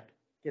placenta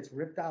gets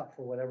ripped out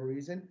for whatever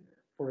reason,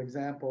 for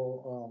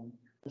example,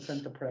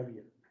 placenta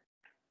previa,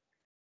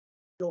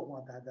 don't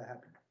want that to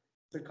happen.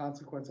 It's a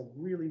consequence of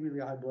really, really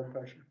high blood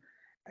pressure.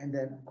 And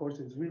then, of course,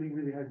 it's really,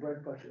 really high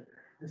blood pressure.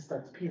 This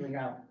starts peeling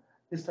out.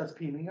 This starts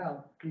peeling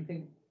out. Do you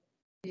think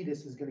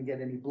fetus is going to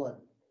get any blood?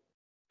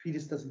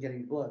 Fetus doesn't get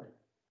any blood.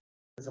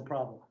 It's a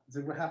problem. It's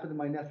like what happened to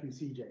my nephew,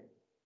 CJ.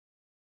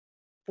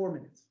 4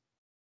 minutes.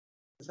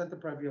 Placenta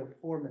previa,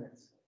 4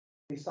 minutes.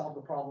 They solved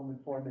the problem in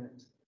 4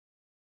 minutes.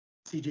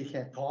 CJ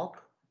can't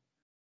talk.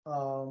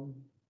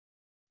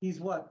 He's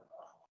what?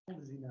 How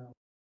old is he now?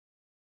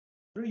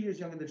 3 years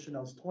younger than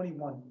Chanel. He's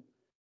 21.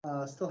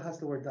 Still has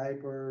to wear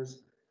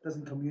diapers.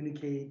 Doesn't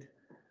communicate,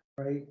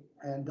 right?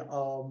 And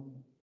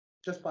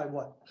just by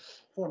what?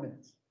 4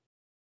 minutes.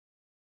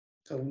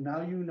 So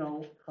now you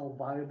know how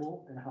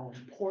viable and how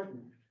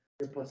important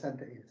your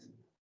placenta is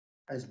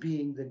as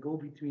being the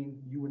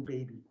go-between you and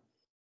baby.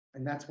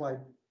 And that's why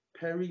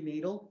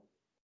perinatal,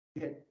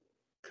 you get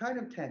kind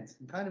of tense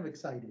and kind of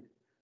excited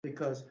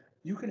because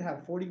you can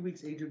have 40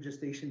 weeks age of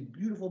gestation,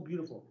 beautiful,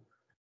 beautiful.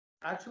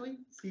 Actually,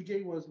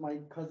 CJ was my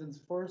cousin's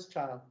first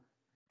child.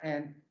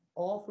 And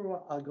all through,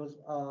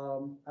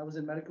 I was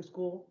in medical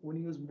school when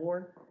he was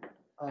born.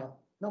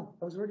 No,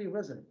 I was already a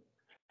resident.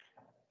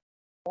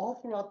 All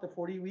throughout the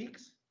 40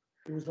 weeks,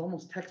 it was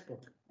almost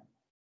textbook.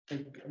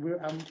 Like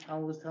I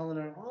was telling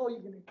her, oh,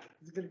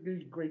 it's gonna be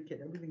a great kid.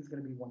 Everything's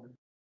gonna be wonderful.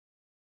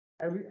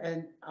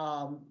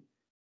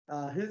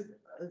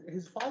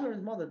 His father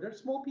and mother, they're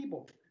small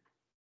people,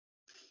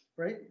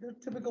 right? They're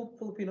typical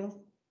Filipinos.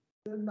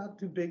 They're not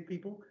too big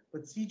people,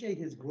 but CJ,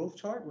 his growth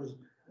chart was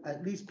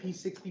at least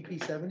P60,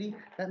 P70.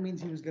 That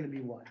means he was gonna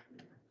be what?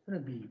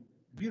 Gonna be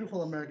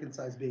beautiful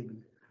American-sized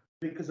baby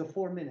because of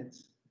 4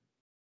 minutes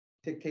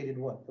dictated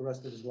what? The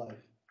rest of his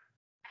life,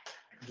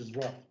 which is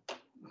rough.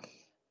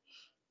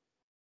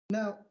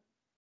 Now,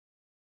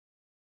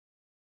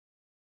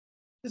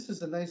 this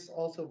is a nice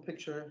also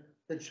picture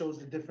that shows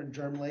the different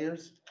germ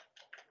layers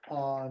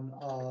on,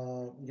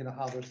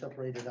 how they're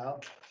separated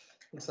out.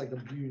 Looks like a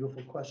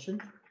beautiful question.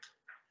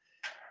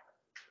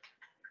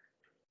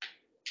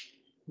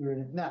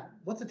 Now,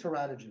 what's a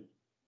teratogen?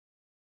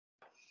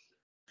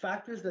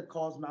 Factors that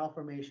cause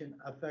malformation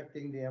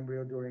affecting the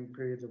embryo during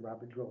periods of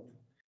rapid growth.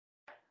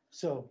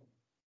 So,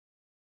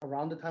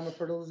 around the time of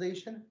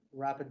fertilization,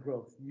 rapid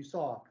growth. You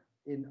saw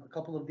in a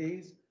couple of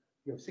days,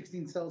 you have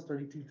 16 cells,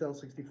 32 cells,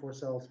 64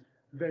 cells,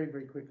 very,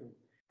 very quickly.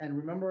 And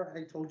remember,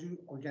 I told you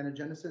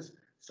organogenesis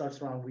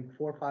starts around week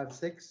 4, 5,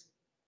 6.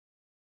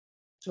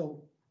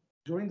 So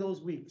during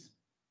those weeks,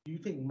 do you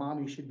think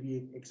mommy should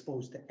be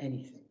exposed to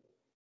anything?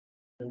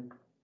 Nope.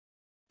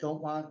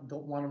 Don't want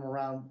them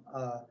around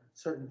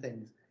certain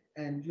things.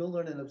 And you'll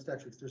learn in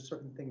obstetrics, there's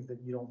certain things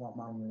that you don't want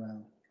mommy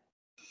around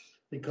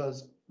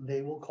because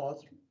they will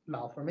cause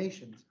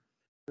malformations.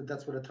 But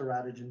that's what a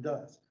teratogen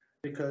does.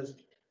 Because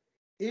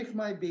if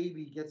my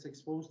baby gets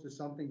exposed to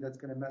something that's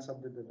going to mess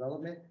up the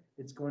development,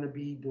 it's going to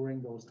be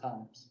during those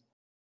times.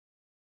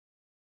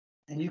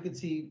 And you can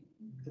see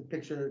the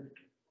picture,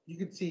 you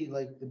can see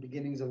like the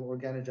beginnings of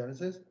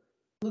organogenesis.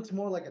 It looks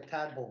more like a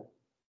tadpole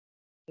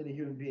than a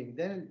human being.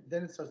 Then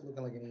it starts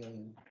looking like an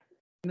alien.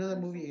 You know that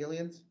movie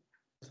Aliens?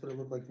 That's what it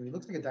looked like to me. It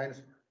looks like a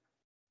dinosaur.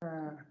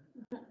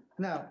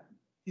 Now,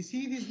 you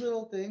see these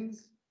little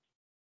things,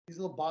 these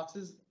little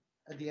boxes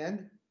at the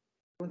end?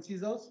 Everyone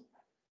sees those?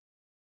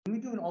 When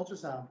we do an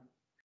ultrasound,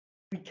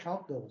 we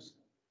count those.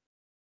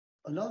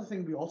 Another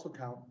thing we also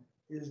count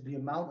is the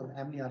amount of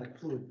amniotic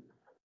fluid.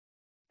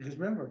 Because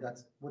remember,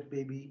 that's what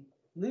baby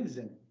lives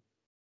in.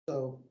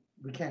 So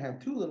we can't have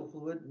too little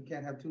fluid, we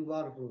can't have too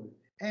lot of fluid.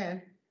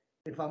 And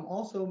if I'm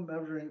also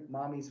measuring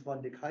mommy's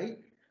fundic height,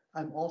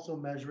 I'm also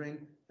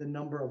measuring the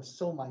number of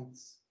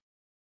somites.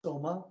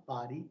 Soma,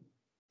 body,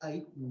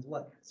 height means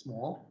what?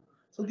 Small.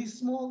 So these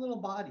small little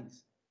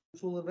bodies,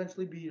 which will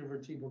eventually be your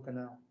vertebral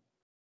canal.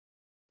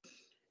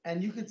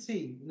 And you can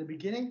see in the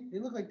beginning, they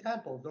look like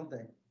tadpoles, don't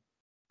they?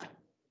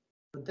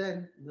 But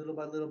then, little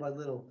by little by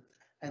little,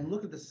 and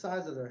look at the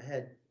size of their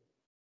head.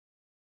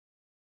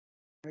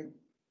 Right?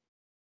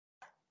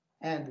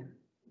 And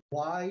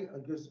why,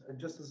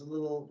 just as a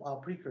little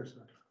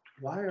precursor,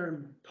 why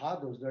are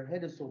toddlers, their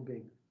head is so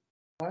big?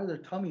 Why are their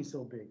tummies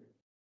so big?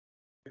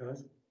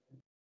 Because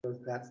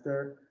that's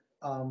their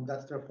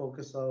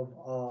focus of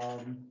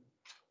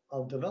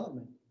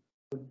development.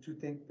 Don't you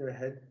think their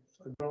heads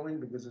are growing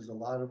because there's a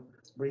lot of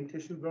brain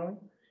tissue growing,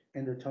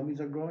 and their tummies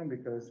are growing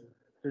because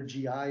their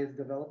GI is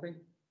developing?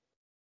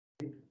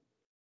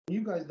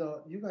 You guys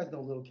know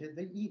little kids,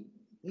 they eat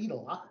a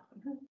lot.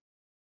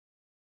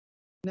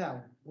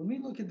 Now, when we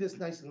look at this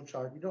nice little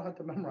chart, you don't have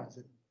to memorize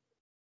it.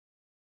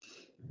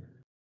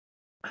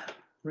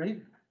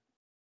 Right?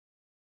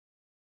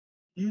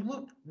 You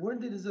look, when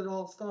does it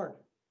all start?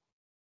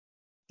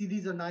 See,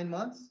 these are 9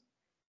 months.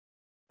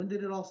 When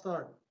did it all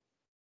start?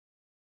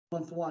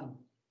 Month 1.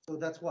 So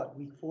that's what,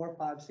 week 4,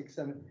 5, 6,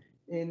 7.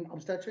 In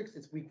obstetrics,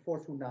 it's week 4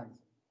 through 9.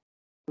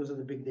 Those are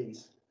the big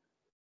days.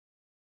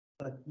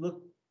 But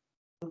look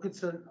at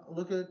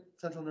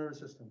central nervous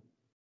system.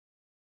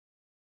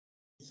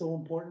 It's so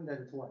important that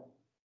it's what?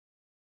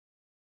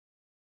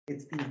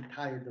 It's the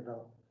entire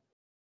development.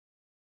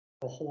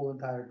 The whole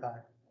entire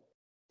time.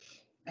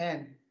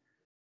 And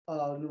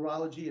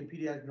neurology and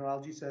pediatric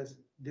neurology says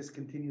this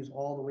continues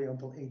all the way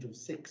until age of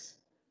 6.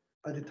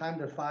 By the time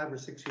they're 5 or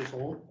 6 years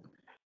old,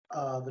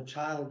 the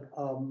child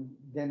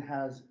then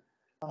has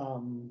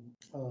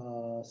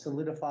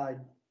solidified.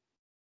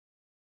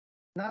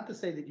 Not to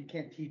say that you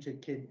can't teach a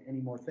kid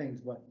any more things,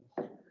 but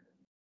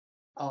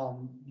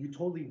you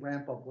totally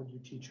ramp up what you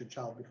teach your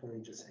child before the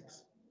age of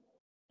 6.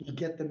 You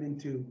get them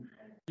into,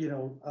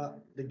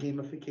 the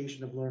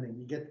gamification of learning.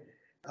 You get,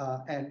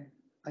 and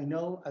I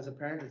know as a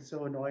parent, it's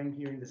so annoying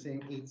hearing the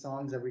same 8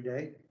 songs every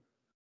day,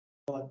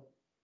 but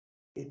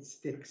it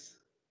sticks,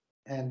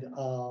 and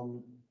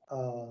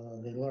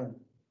they learn.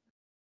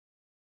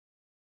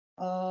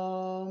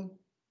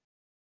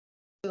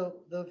 So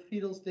the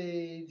fetal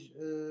stage,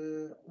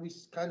 we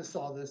kind of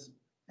saw this,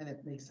 and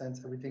it makes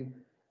sense. Everything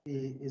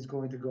is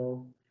going to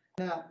go.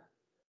 Now,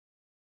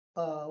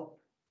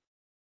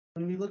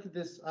 when we look at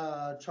this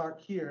chart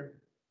here,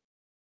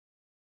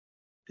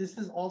 this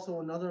is also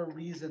another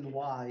reason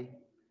why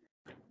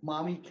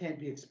mommy can't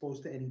be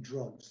exposed to any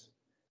drugs,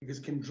 because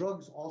can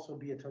drugs also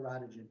be a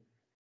teratogen?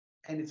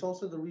 And it's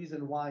also the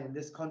reason why in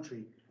this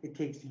country it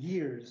takes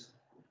years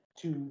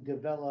to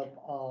develop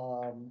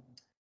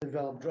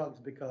drugs,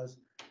 because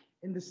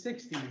in the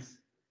 60s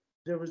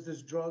there was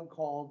this drug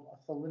called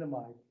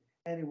thalidomide,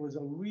 and it was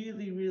a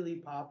really, really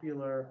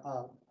popular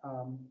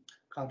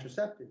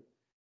contraceptive.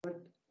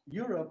 But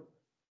Europe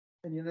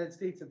and the United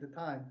States at the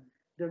time,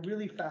 they're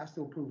really fast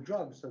to approve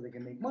drugs so they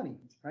can make money,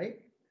 right?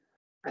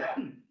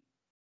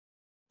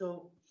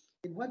 So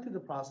it went through the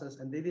process,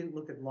 and they didn't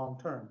look at long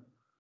term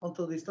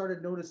until they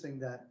started noticing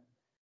that,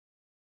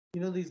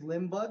 these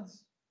limb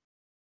buds.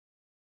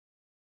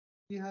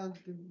 You have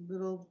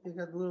they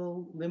got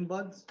little limb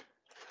buds.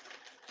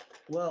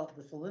 Well,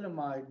 the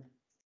thalidomide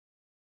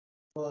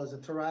was a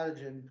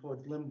teratogen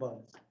towards limb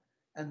buds,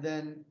 and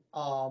then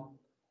all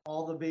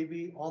the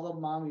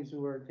mommies who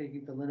were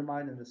taking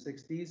thalidomide in the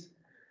 60s,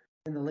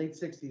 in the late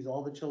 60s,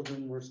 all the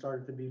children were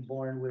started to be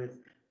born with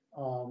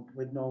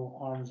no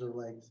arms or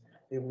legs.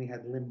 They only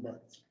had limb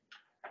buds,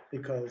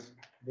 because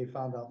they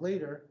found out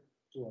later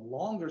through a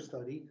longer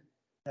study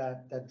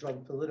that that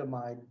drug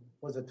thalidomide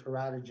was a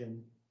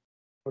teratogen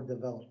for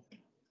development.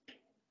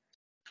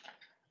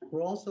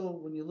 We're also,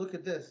 when you look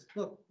at this,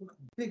 look how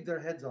big their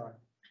heads are.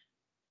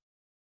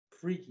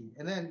 Freaky.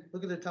 And then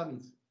look at their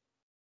tummies.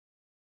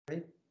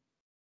 Right?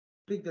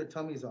 Big their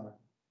tummies are.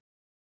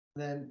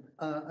 And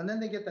then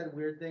they get that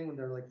weird thing when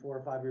they're like 4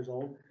 or 5 years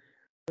old.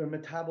 Their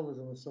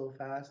metabolism is so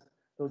fast.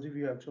 Those of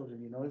you who have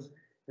children, is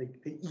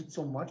like they eat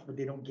so much, but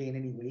they don't gain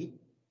any weight.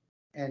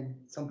 And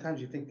sometimes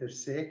you think they're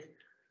sick,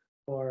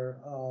 or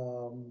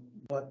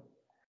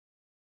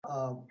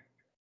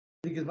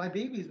because my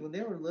babies, when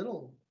they were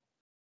little,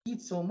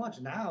 eat so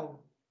much. Now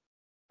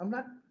I'm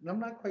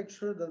not quite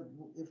sure that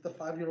if the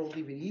 5-year-old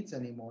even eats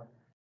anymore.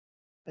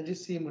 I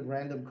just see him with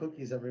random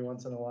cookies every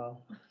once in a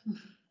while.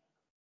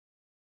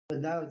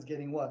 But now it's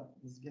getting what?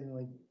 It's getting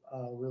like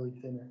really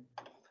thinner.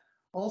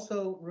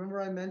 Also,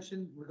 remember I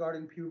mentioned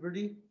regarding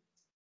puberty,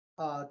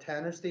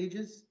 Tanner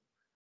stages.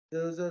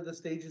 Those are the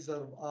stages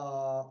of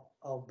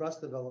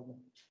breast development.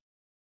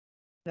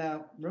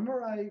 Now,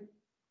 remember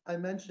I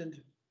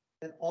mentioned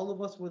that all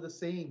of us were the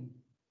same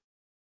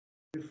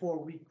before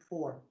week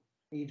 4,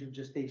 age of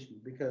gestation,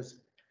 because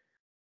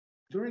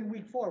during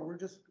week 4, we're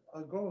just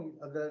growing,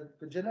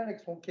 the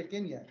genetics won't kick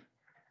in yet.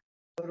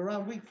 But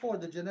around week 4,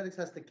 the genetics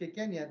has to kick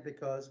in yet,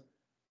 because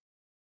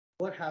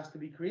what has to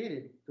be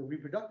created? The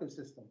reproductive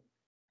system.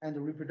 And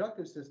the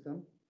reproductive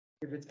system,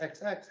 if it's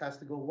XX, has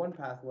to go one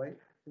pathway.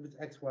 If it's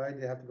XY,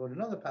 they have to go to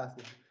another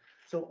pathway.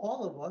 So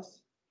all of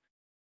us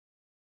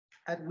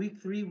at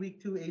week 3,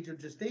 week 2, age of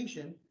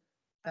gestation,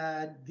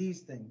 had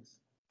these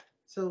things.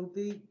 So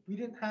we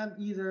didn't have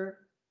either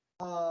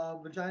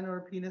vagina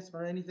or penis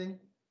or anything.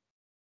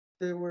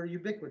 They were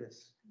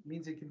ubiquitous. It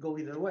means it could go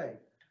either way.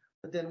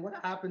 But then what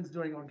happens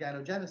during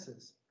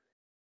organogenesis?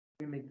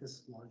 Let me make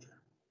this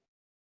larger.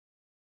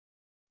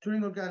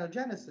 During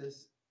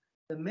organogenesis,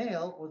 the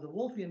male or the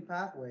Wolffian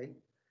pathway,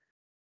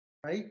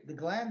 right? The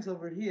glands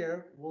over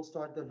here will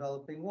start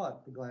developing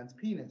what? The glans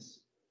penis,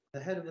 the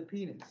head of the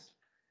penis.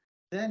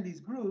 Then these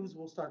grooves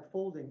will start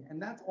folding,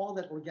 and that's all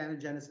that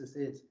organogenesis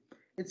is.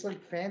 It's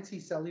like fancy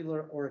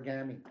cellular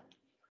origami.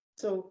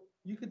 So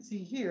you could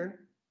see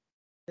here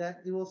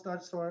that it will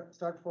start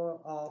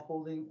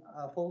folding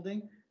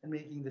and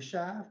making the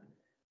shaft,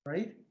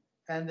 right?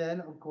 And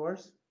then, of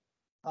course,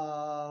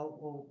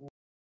 we'll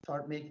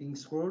start making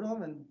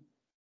scrotum and,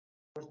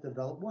 of course,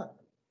 develop what?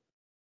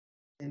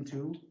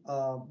 Into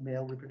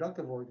male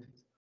reproductive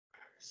organs.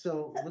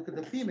 So look at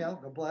the female,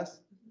 God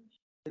bless.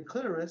 The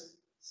clitoris,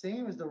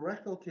 same as the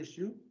rectal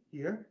tissue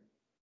here,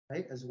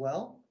 right, as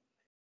well.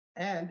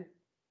 And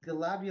the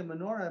labia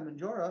minora and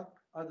majora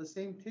are the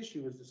same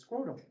tissue as the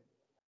scrotum.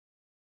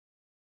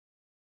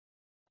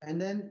 And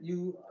then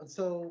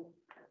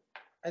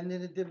and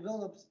then it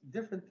develops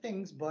different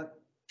things,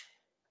 but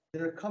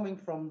they're coming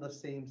from the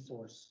same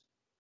source.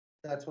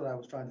 That's what I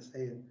was trying to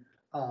say in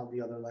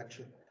the other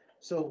lecture.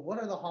 So what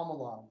are the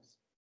homologs?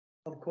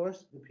 Of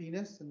course, the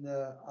penis and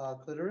the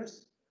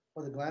clitoris,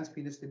 or the glans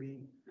penis to be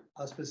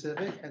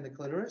specific, and the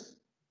clitoris,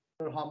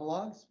 they're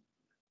homologs.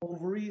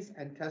 Ovaries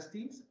and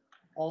testes,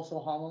 also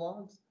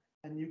homologs.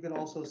 And you can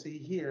also see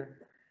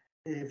here,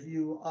 if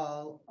you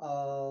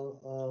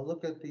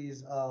look at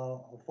these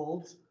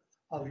folds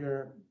of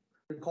your,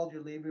 they're called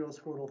your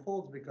labioscrotal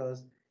folds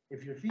because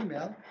if you're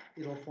female,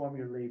 it'll form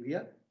your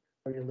labia,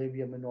 or your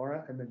labia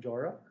minora and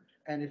majora.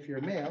 And if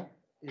you're male,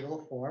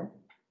 it'll form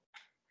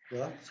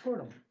the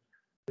scrotum,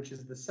 which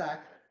is the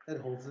sac that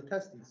holds the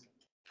testes.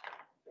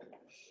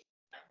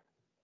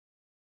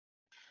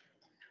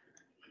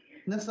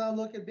 Let's now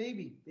look at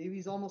baby.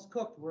 Baby's almost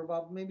cooked. We're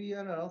about maybe,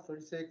 I don't know,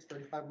 36,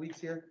 35 weeks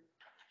here.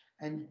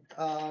 And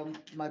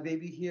my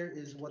baby here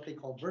is what they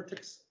call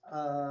vertex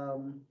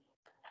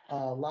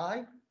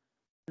lie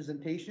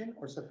presentation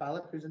or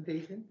cephalic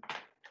presentation.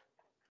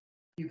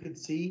 You can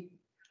see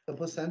the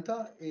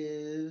placenta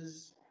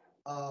is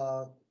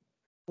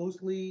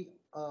closely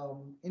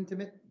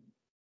intimate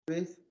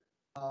with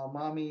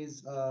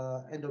mommy's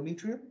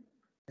endometrium.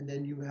 And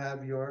then you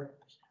have your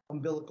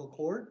umbilical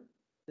cord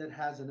that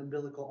has an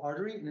umbilical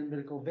artery and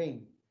umbilical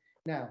vein.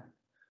 Now,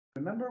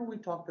 remember we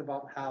talked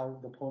about how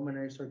the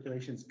pulmonary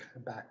circulation is kind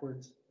of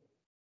backwards?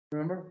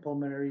 Remember,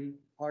 pulmonary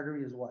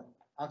artery is what?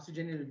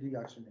 Oxygenated or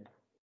deoxygenated?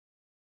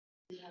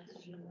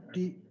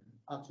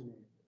 Deoxygenated.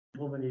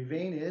 Pulmonary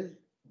vein is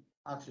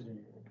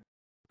oxygenated.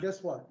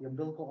 Guess what? The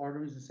umbilical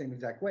artery is the same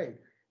exact way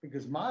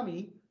because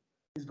mommy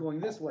is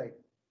going this way,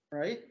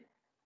 right?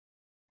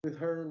 With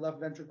her left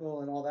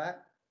ventricle and all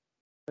that.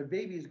 But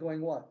baby is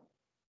going what?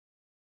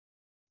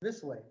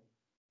 This way.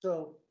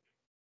 So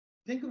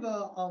think of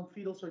the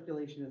fetal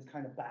circulation as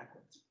kind of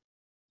backwards,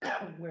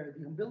 where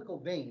the umbilical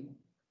vein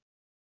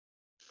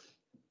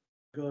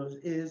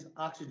is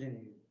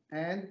oxygenated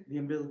and the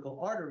umbilical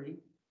artery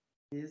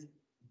is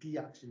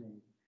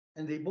deoxygenated.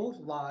 And they both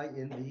lie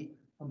in the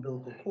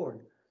umbilical cord.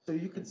 So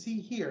you can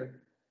see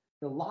here,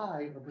 the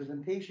lie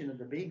representation of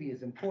the baby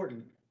is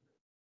important.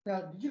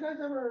 Now, did you guys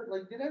ever,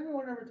 did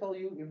everyone ever tell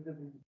you if there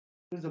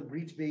was a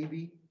breech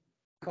baby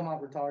come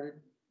out retarded?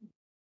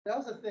 That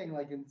was a thing,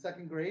 like in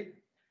second grade.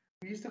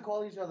 We used to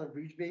call each other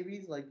breech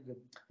babies. Like,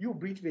 you a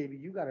breech baby,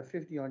 you got a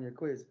 50 on your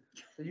quiz.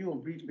 So you a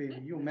breech baby,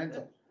 you a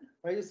mental.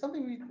 Right? It's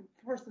something we,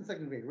 first and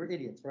second grade, we're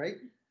idiots, right?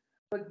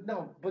 But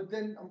no, but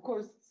then, of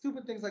course,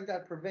 stupid things like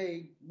that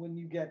pervade when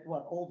you get,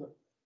 older.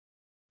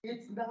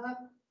 It's not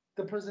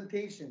the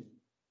presentation.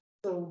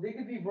 So they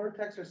could be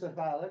vertex or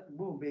cephalic,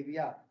 boom, baby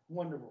out,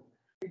 wonderful.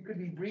 It could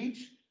be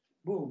breech,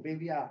 boom,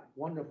 baby out,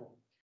 wonderful.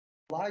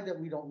 Lie that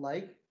we don't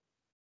like,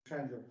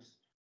 transverse.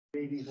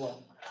 Baby's what?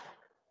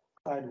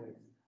 Sideways.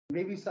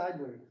 Maybe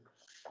sideways.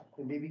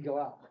 And maybe go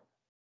out.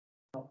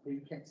 No,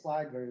 you can't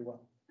slide very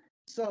well.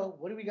 So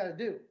what do we got to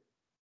do?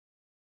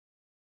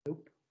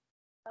 Nope.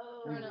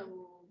 Oh,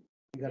 no.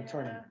 You got to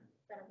turn it.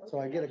 So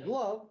I get a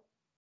glove.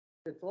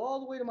 It's all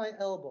the way to my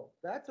elbow.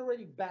 That's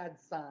already bad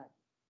sign.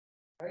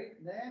 Right?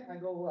 Then I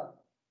go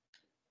up.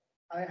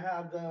 I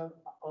have the,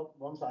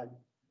 wrong side.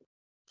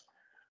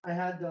 I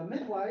had the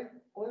midwife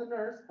or the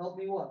nurse help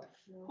me what?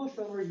 Push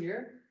over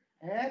here.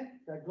 And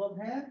that gloved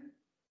hand.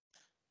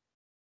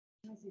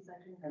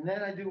 And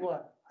then I do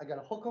what? I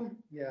gotta hook them.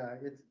 Yeah,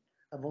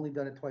 I've only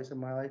done it twice in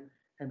my life,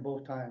 and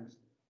both times.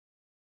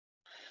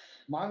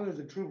 Mommy was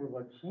a trooper,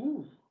 but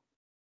whew.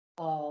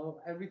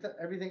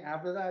 Everything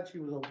after that she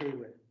was okay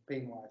with,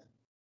 pain-wise,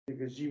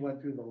 because she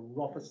went through the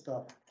roughest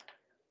stuff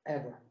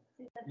ever.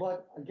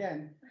 But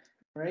again,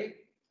 right?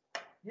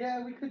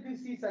 Yeah, we could do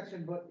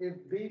C-section, but if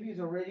baby's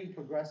already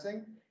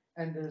progressing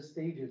and there's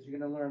stages, you're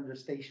gonna learn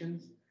there's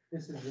stations.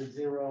 This is the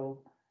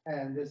 0,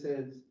 and this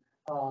is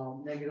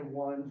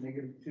 -1,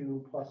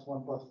 -2,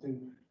 +1,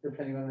 +2,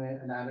 depending on the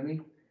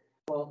anatomy.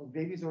 Well, if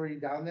baby's already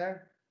down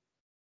there,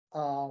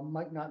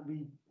 might not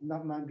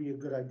be a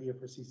good idea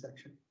for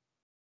C-section.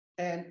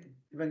 And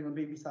depending on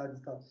baby size and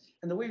stuff.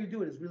 And the way we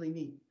do it is really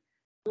neat.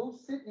 Go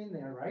sit in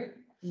there, right?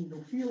 And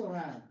you'll feel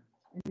around,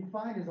 and you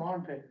find his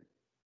armpit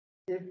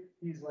if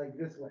he's like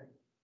this way,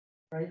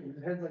 right? If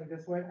his head's like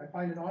this way, I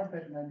find his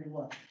armpit and I do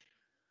what?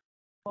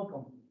 Hook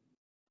him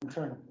and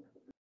turn him.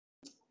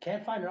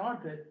 Can't find an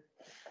armpit,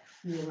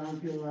 feel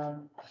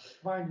around,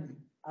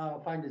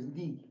 find his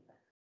knee.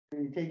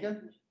 And you take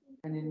him,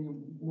 and then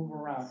you move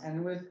around.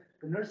 And with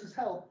the nurse's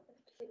help,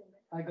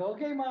 I go,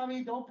 okay,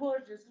 mommy, don't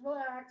push, just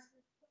relax.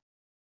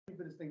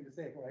 Stupidest thing to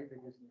say, right?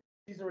 Because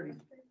she's already,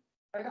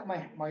 I got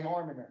my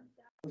arm in her.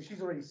 So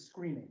she's already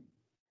screaming.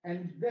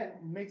 And then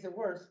makes it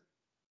worse,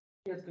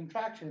 she has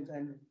contractions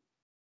and,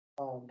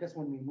 guess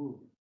when we move?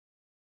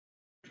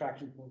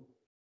 Contractions move.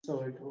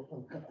 So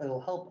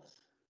it'll help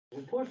us.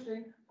 We're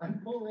pushing,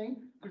 I'm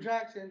pulling,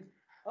 contractions.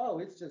 Oh,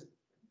 it's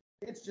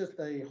just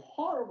a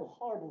horrible,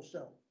 horrible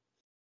show.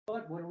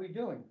 But what are we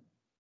doing?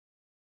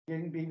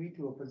 Getting baby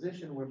to a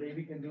position where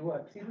baby can do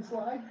what? See the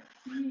slide?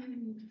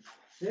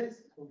 This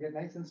will get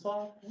nice and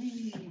soft.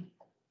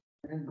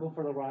 And go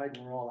for the ride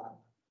and we're all out.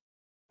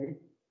 Okay?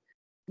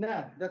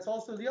 Now, that's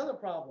also the other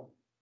problem.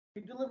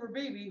 We deliver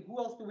baby, who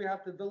else do we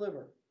have to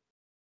deliver?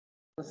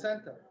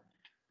 Placenta.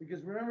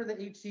 Because remember the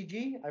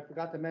HCG? I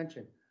forgot to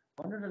mention.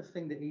 One of the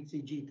things the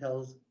HCG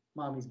tells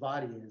mommy's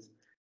body is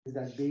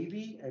that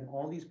baby and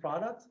all these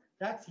products,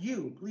 that's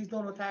you. Please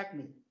don't attack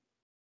me.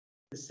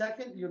 The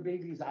second your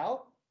baby's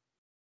out,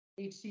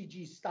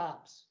 HCG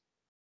stops.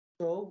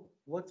 So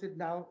what's it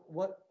now?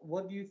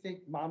 What do you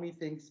think mommy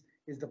thinks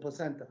is the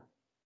placenta?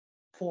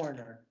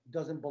 Foreigner,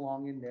 doesn't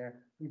belong in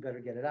there. We better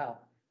get it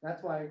out.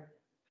 That's why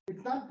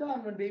it's not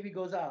done when baby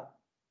goes out.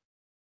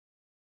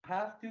 You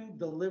have to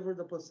deliver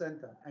the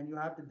placenta and you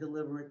have to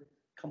deliver it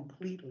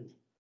completely.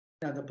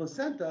 Now the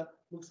placenta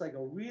looks like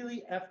a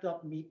really effed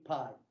up meat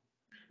pie.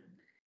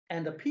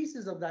 And the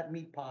pieces of that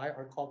meat pie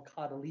are called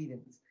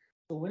cotyledons.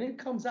 So when it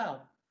comes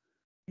out,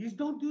 you just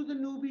don't do the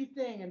newbie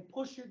thing and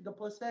push the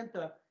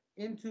placenta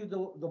into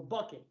the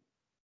bucket.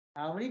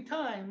 How many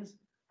times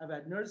I've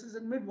had nurses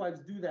and midwives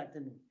do that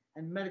to me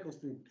and medical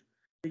students?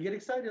 They get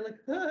excited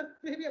like,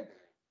 baby,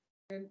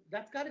 and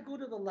that's got to go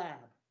to the lab.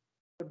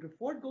 But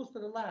before it goes to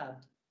the lab,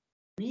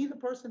 me, the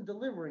person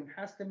delivering,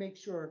 has to make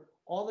sure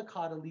all the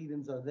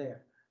cotyledons are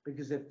there.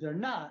 Because if they're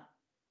not,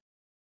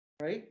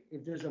 right,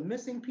 if there's a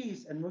missing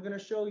piece, and we're going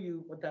to show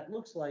you what that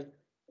looks like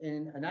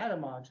in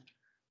anatomage.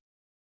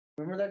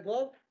 Remember that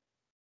glove?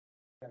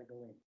 Got to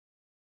go in.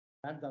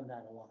 I've done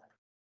that a lot.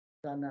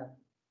 I've done that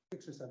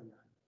 6 or 7 times.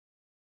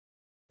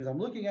 Because I'm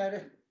looking at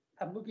it,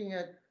 I'm looking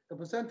at the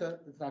placenta,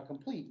 it's not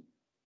complete.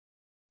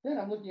 Then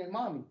I'm looking at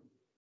mommy.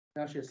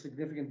 Now she has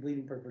significant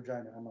bleeding per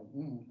vagina. I'm like,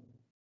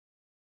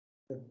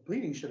 The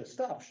bleeding should have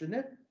stopped, shouldn't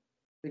it?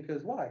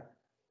 Because why?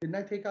 Didn't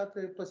I take out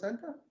the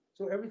placenta?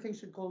 So everything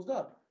should close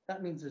up.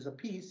 That means there's a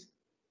piece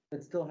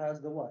that still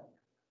has the what?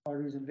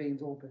 Arteries and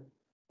veins open.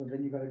 So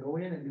then you got to go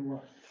in and do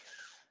what?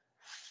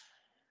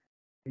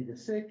 3 to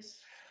 6,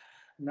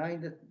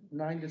 9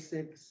 to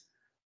 6,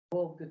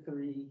 12 to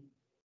 3,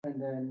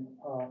 and then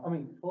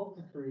 12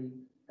 to 3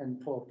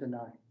 and 12 to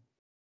 9.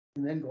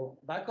 And then go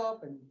back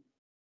up and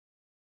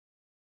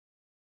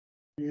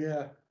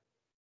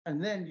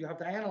and then you have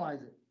to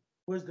analyze it.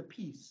 Where's the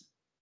piece?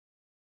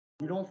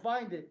 You don't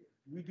find it,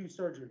 we do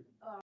surgery.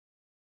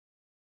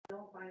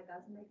 Don't find it,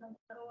 that's when they come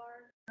to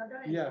OR. I've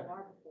done it in Yeah.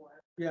 OR before.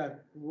 Yeah,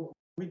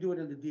 we do it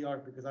in the DR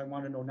because I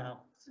want to know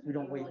now. We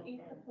don't wait.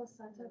 Eat the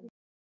placenta.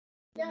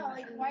 Yeah,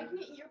 like why can't you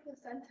eat your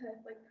placenta?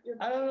 Like your.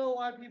 I don't know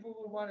why people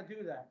would want to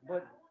do that,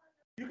 but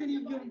you can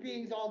eat human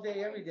beings all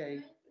day, every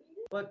day.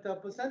 But the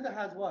placenta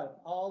has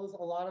what? A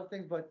lot of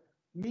things, but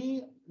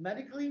me,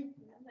 medically,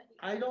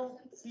 I don't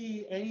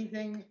see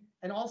anything.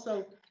 And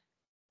also,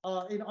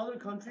 in other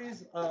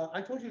countries,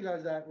 I told you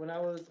guys that when I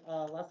was,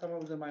 last time I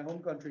was in my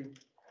home country,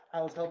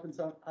 I was helping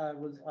I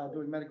was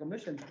doing medical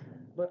missions,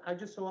 but I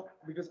just saw,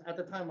 because at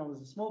the time I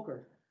was a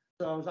smoker.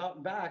 So I was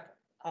out back,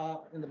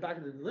 in the back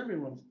of the delivery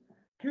rooms.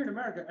 Here in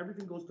America,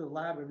 everything goes to the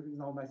lab, everything's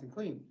all nice and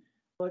clean.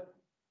 But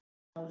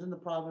I was in the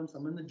province,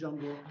 I'm in the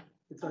jungle.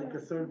 It's like a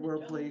third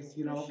world place,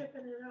 you know,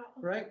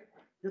 right?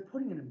 They're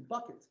putting it in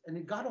buckets and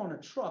it got on a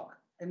truck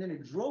and then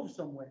it drove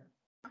somewhere.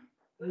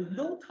 There's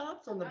no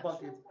tops on the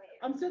buckets.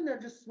 I'm sitting there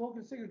just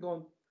smoking a cigarette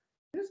going,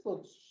 this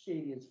looks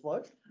shady as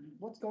fudge.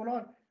 What's going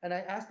on? And I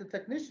asked the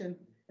technician,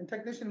 and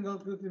technician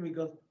goes through to me,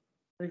 goes,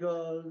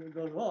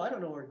 oh, I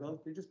don't know where it goes.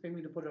 They just pay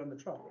me to put it on the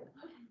truck.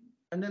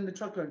 And then the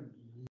truck goes,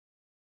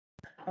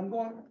 I'm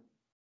going,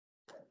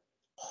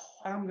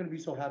 I'm going to be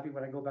so happy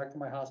when I go back to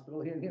my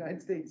hospital here in the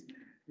United States,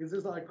 because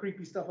there's a lot of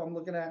creepy stuff I'm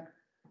looking at.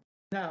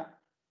 Now,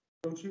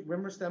 don't you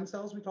remember stem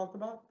cells we talked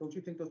about? Don't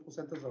you think those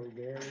placentas are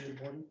very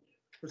important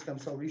for stem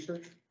cell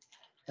research?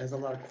 There's a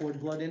lot of cord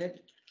blood in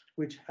it,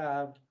 which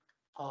have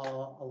a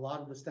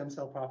lot of the stem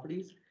cell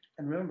properties.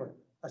 And remember,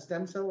 a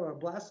stem cell or a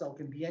blast cell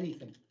can be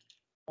anything.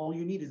 All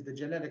you need is the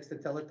genetics to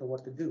tell it to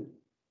what to do.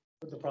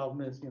 But the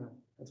problem is,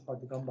 it's hard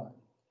to come by.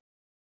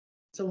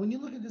 So when you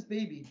look at this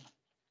baby,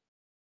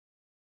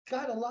 it's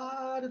got a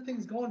lot of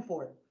things going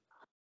for it.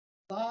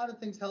 A lot of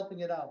things helping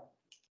it out.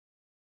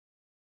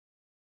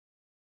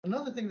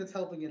 Another thing that's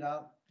helping it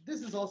out,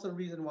 this is also the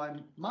reason why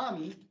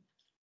mommy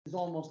is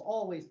almost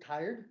always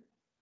tired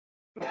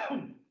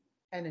and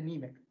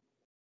anemic.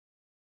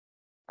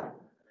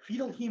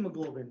 Fetal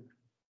hemoglobin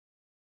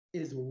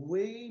is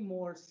way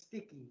more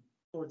sticky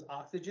towards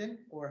oxygen,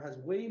 or has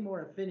way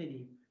more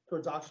affinity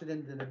towards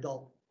oxygen than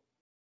adult.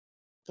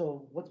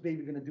 So what's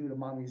baby gonna do to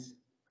mommy's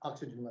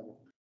oxygen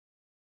level?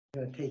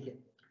 Gonna take it.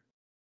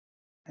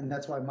 And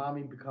that's why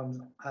mommy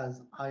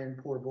has iron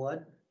poor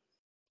blood.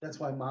 That's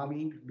why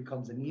mommy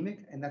becomes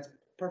anemic, and that's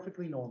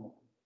perfectly normal.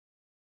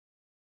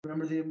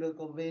 Remember the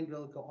umbilical vein,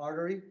 umbilical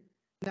artery?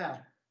 Now,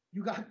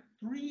 you got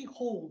 3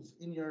 holes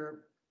in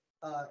your,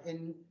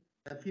 in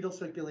fetal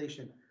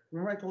circulation.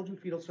 Remember I told you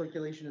fetal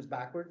circulation is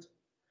backwards?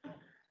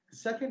 The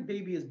second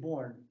baby is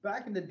born,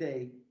 back in the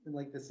day, in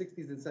like the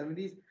 60s and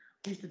 70s,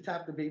 we used to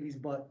tap the baby's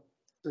butt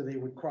so they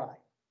would cry.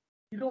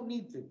 You don't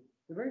need to.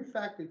 The very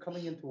fact that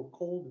coming into a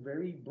cold,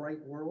 very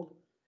bright world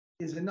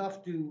is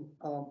enough to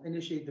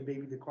initiate the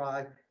baby to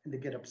cry and to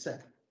get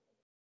upset.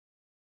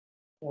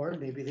 Or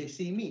maybe they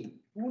see me,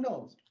 who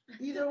knows?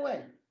 Either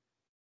way.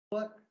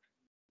 But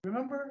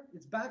remember,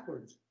 it's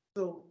backwards.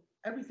 So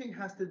everything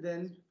has to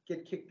then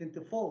get kicked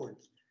into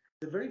forwards.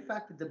 The very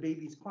fact that the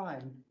baby's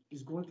crying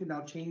is going to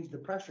now change the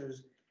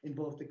pressures in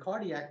both the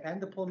cardiac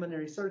and the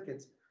pulmonary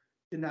circuits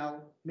to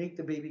now make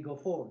the baby go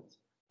forwards.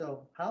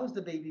 So how is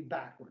the baby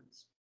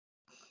backwards?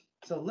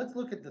 So let's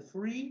look at the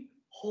 3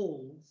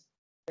 holes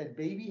that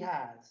baby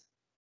has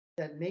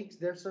that makes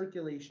their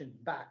circulation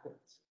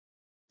backwards.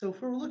 So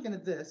if we're looking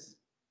at this,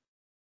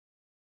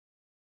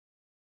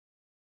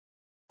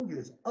 look at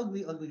this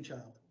ugly, ugly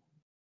child.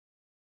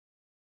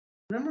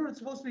 Remember it's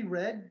supposed to be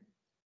red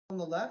on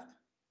the left?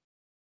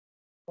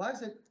 Why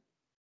is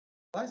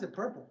it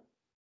purple?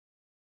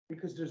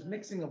 Because there's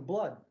mixing of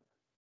blood.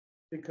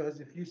 Because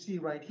if you see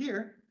right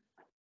here,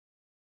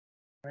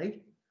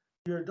 right,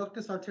 your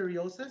ductus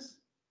arteriosus,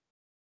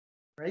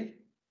 right,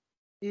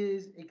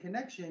 is a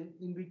connection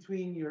in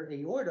between your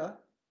aorta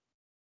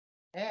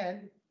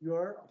and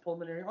your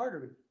pulmonary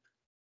artery.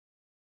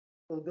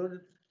 So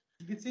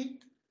you can see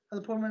how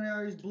the pulmonary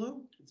artery is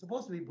blue? It's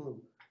supposed to be blue,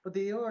 but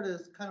the aorta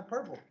is kind of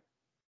purple.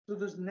 So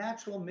there's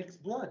natural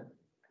mixed blood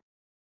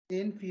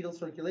in fetal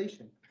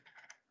circulation.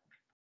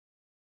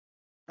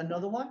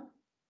 Another one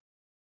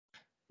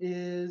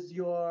is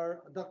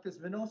your ductus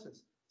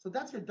venosus. So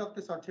that's your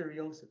ductus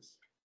arteriosus.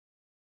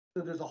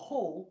 So there's a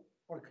hole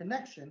or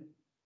connection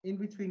in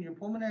between your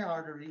pulmonary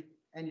artery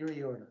and your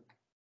aorta.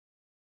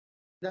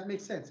 That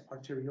makes sense.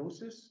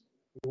 Arteriosus,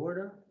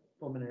 aorta,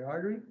 pulmonary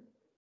artery.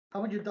 How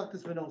about your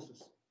ductus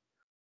venosus?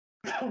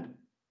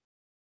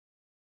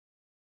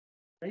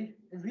 Right?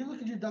 If you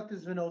look at your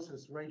ductus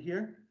venosus right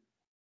here,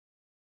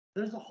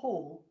 there's a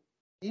hole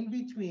in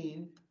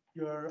between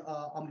your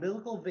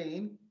umbilical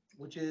vein,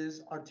 which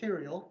is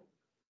arterial,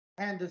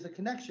 and there's a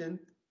connection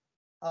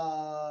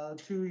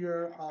to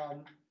your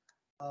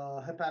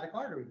hepatic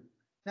artery.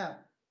 Now,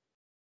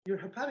 your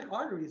hepatic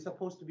artery is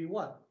supposed to be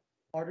what?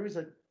 Arteries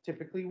are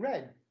typically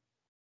red.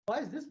 Why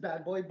is this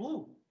bad boy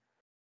blue?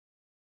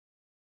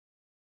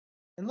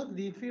 And look,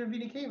 the inferior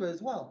vena cava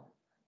as well.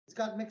 It's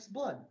got mixed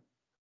blood.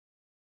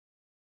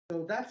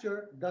 So that's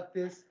your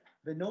ductus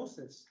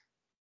venosus.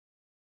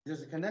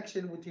 There's a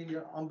connection between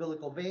your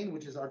umbilical vein,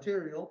 which is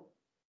arterial,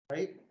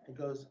 right? It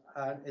goes,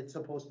 it's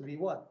supposed to be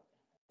what?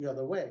 The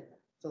other way.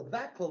 So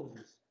that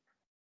closes.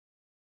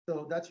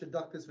 So that's your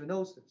ductus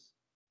venosus.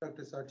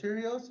 Ductus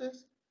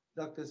arteriosus,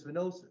 ductus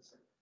venosus.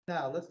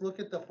 Now let's look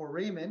at the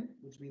foramen,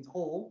 which means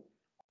hole,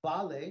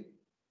 ovale,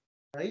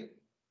 right?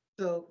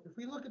 So if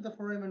we look at the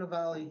foramen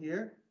ovale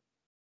here,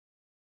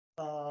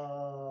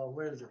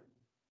 where is it?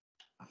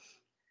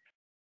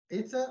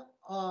 It's a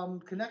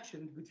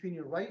connection between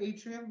your right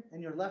atrium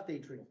and your left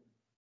atrium.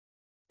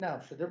 Now,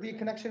 should there be a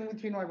connection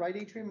between my right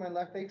atrium and my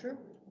left atrium?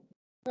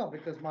 No,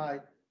 because my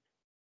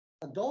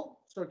adult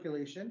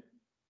circulation,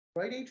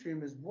 right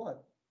atrium is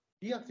what?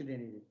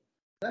 Deoxygenated.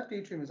 Left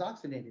atrium is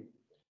oxygenated.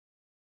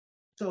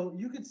 So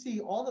you could see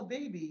all the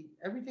baby,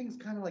 everything's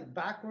kind of like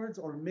backwards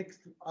or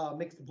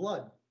mixed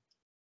blood.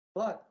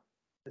 But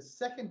the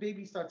second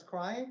baby starts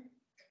crying,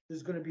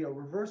 there's going to be a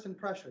reverse in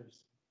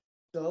pressures.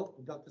 So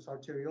the ductus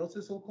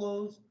arteriosus will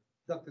close,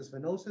 ductus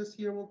venosus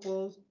here will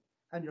close,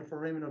 and your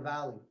foramen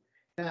ovale.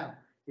 Now,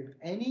 if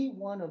any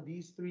one of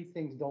these 3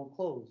 things don't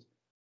close,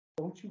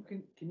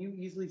 can you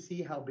easily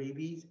see how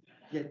babies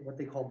get what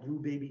they call blue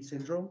baby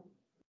syndrome?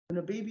 When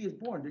a baby is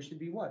born, they should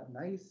be what?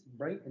 Nice,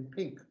 bright, and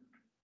pink,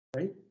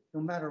 right? No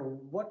matter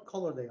what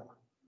color they are,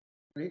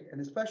 right? And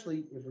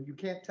especially if you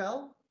can't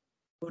tell,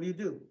 what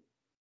do?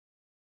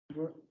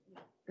 Your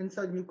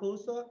inside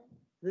mucosa,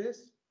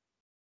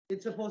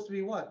 it's supposed to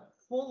be what?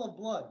 Full of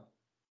blood.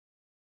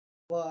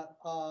 But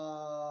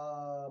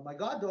my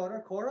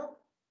goddaughter, Cora,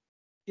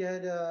 she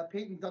had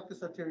patent ductus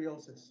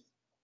arteriosus.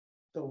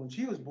 So when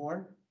she was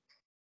born,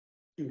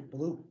 she was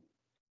blue,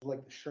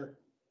 like the shirt.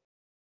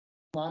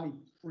 Mommy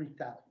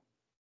freaked out.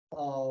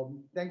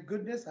 Thank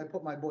goodness I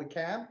put my boy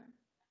Cam.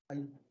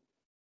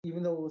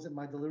 Even though it was in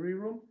my delivery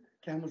room,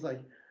 Cam was like,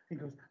 he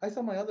goes, I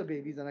saw my other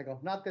babies, and I go,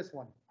 not this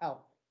one,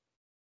 out.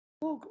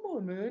 Oh, come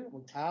on, man. I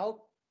went out.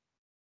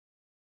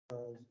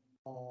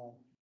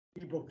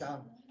 He broke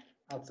down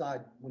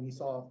outside when he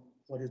saw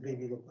what his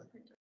baby looked like,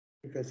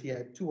 because he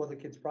had 2 other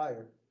kids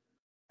prior,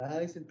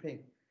 nice and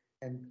pink.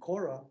 And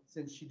Cora,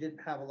 since she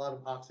didn't have a lot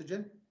of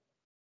oxygen,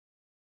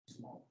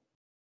 small.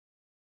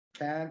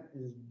 Cam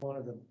is one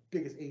of the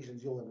biggest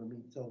Asians you'll ever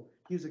meet, so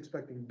he was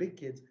expecting big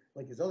kids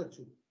like his other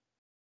 2.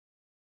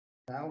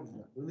 Now he's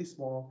really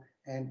small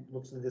and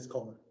looks like this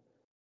color.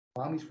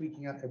 Mommy's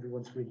freaking out,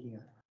 everyone's freaking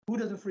out. Who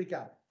doesn't freak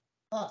out?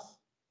 Us,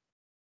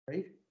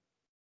 right?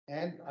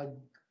 And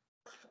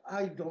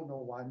I don't know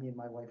why me and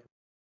my wife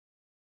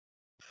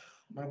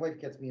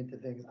gets me into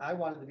things. I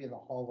wanted to be in the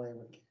hallway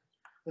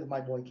with my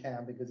boy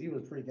Cam because he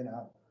was freaking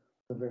out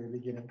at the very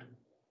beginning.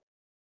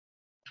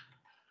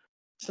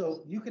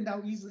 So you can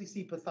now easily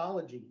see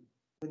pathology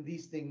when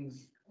these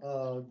things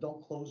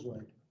don't close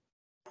right.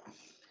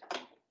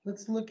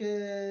 Let's look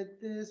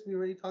at this. We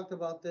already talked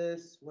about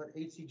this, what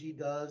HCG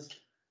does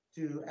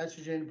to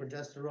estrogen,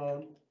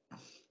 progesterone.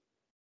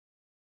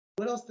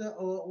 What else?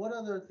 What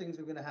other things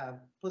we're gonna have?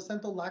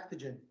 Placental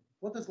lactogen.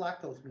 What does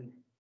lactose mean?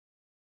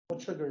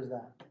 What sugar is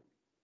that?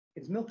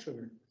 It's milk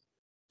sugar.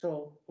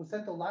 So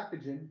placental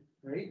lactogen,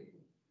 right?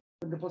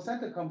 When the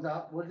placenta comes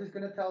out, what is it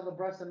gonna tell the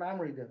breast and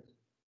mammary to?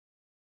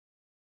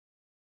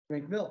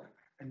 Drink milk.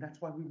 And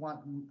that's why we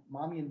want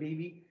mommy and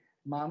baby.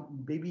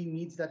 Baby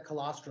needs that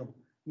colostrum,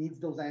 needs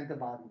those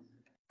antibodies.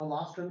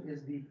 Colostrum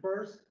is the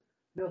first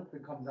milk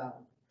that comes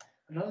out.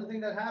 Another thing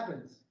that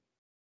happens,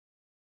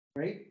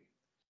 right?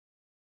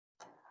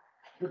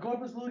 The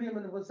corpus luteum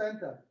and the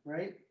placenta,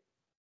 right?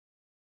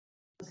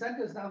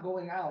 Placenta is now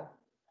going out.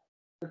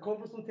 The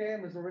corpus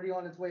luteum is already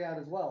on its way out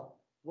as well.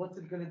 What's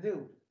it gonna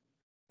do?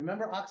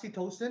 Remember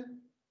oxytocin?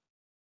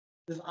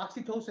 Does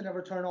oxytocin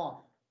ever turn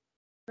off?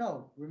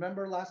 No.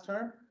 Remember last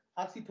term?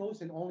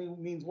 Oxytocin only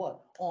means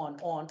what? On,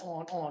 on,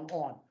 on, on,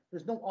 on.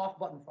 There's no off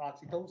button for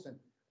oxytocin.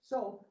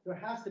 So there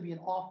has to be an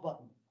off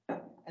button.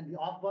 And the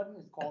off button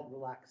is called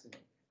relaxin.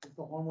 It's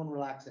the hormone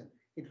relaxin.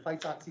 It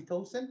fights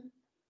oxytocin,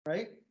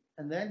 right?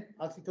 And then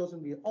oxytocin will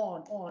be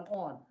on, on,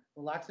 on.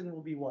 Relaxin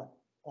will be what?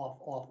 Off,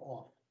 off,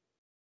 off.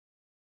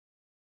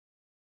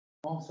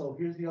 Also,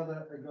 here's the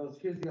other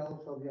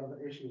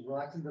issue.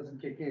 Relaxin doesn't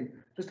kick in.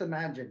 Just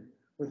imagine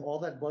with all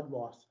that blood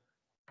loss.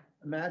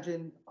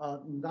 Imagine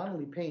not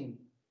only pain,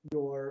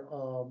 your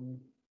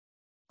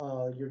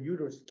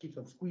uterus keeps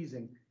on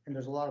squeezing, and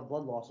there's a lot of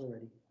blood loss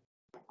already.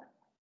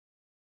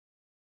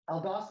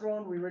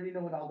 Aldosterone, we already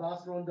know what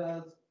aldosterone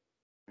does.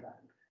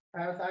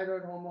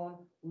 Parathyroid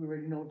hormone, we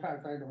already know what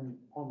parathyroid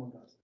hormone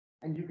does.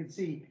 And you can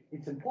see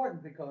it's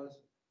important because,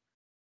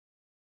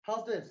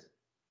 how's this?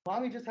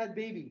 Mommy just had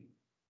baby.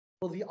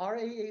 Will the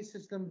RAA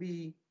system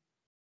be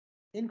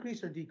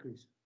increase or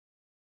decrease?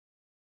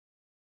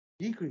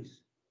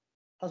 Decrease.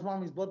 How's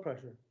mommy's blood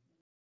pressure?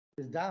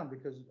 Is down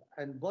because,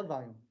 and blood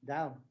volume,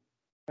 down,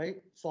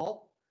 right?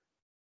 Salt,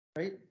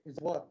 right? Is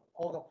what?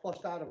 All got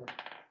flushed out of her.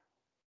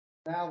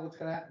 Now what's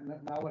gonna happen?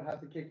 Now what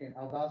has to kick in?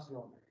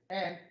 Aldosterone.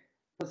 And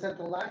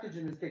placental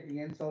lactogen is kicking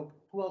in, so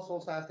who else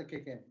also has to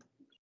kick in?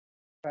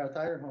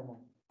 Parathyroid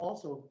hormone.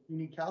 Also, you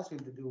need calcium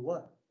to do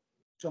what?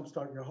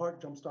 Jumpstart your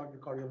heart, jumpstart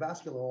your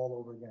cardiovascular all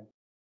over again.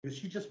 Because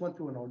she just went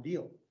through an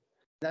ordeal.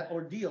 That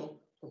ordeal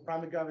for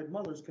primary gravid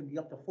mothers can be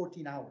up to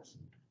 14 hours.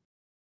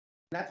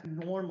 That's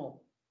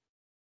normal.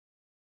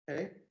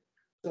 Okay?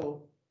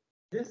 So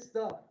this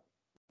stuff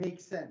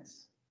makes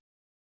sense.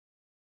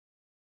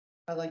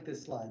 I like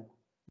this slide.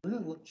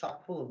 Doesn't it look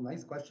chock full of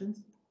nice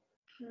questions?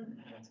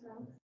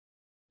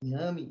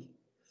 Yummy.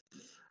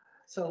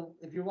 So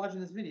if you're watching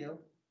this video,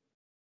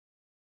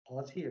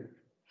 pause here.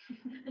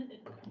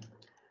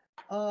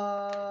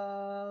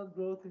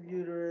 Growth of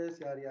uterus,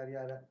 yada, yada,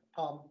 yada.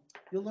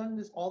 You'll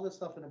learn all this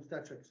stuff in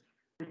obstetrics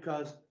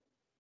because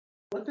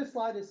what this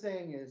slide is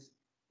saying is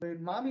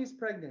when mommy's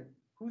pregnant,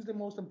 who's the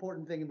most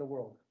important thing in the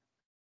world?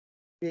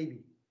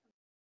 Baby,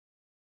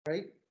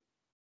 right?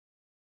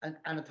 And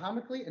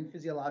anatomically and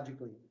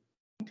physiologically,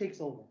 who takes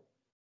over?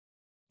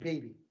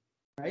 Baby,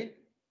 right?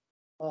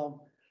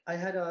 I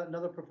had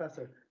another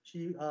professor.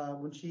 She's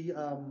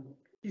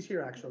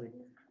here actually.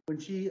 When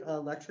she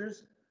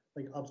lectures,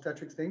 like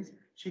obstetrics things,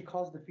 she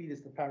calls the fetus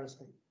the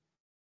parasite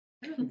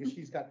because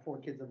she's got 4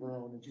 kids of her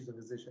own and she's a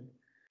physician,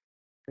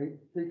 right?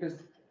 Because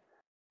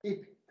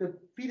the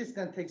fetus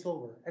then takes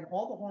over, and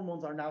all the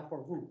hormones are now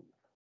for who?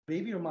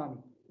 Baby or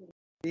mommy?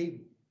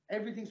 Baby.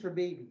 Everything's for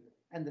baby.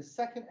 And the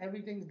second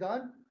everything's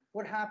done,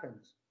 what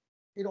happens?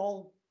 It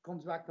all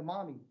comes back to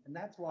mommy, and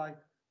that's why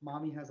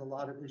mommy has a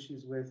lot of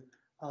issues with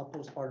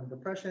postpartum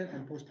depression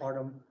and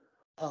postpartum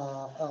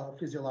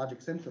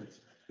physiologic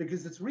symptoms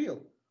because it's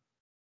real.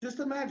 Just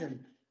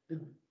imagine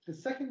the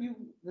second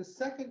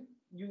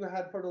you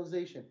had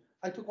fertilization,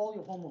 I took all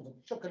your hormones and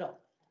shook it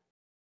up,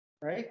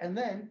 right? And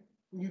then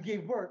when you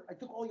gave birth, I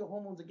took all your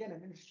hormones again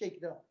and then shake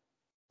it up.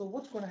 So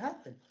what's going to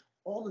happen?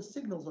 All the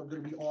signals are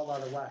going to be all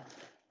out of whack.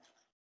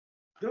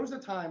 There was a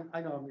time,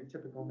 I know I'm your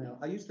typical male,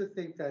 I used to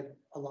think that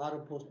a lot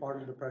of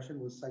postpartum depression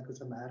was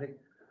psychosomatic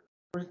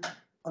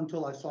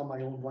until I saw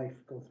my own wife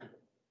go through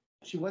it.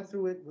 She went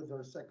through it with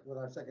our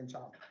second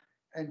child,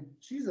 and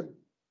she's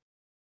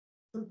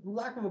for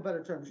lack of a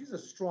better term, she's a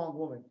strong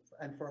woman.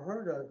 And for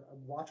her to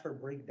watch her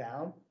break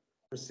down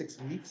for 6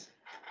 weeks,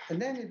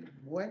 and then it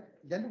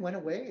went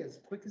away as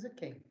quick as it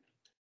came.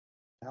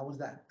 How was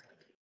that?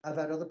 I've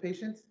had other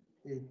patients,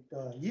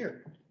 a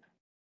year.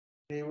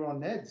 They were on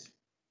meds.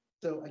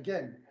 So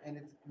again, and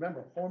it's,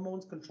 remember,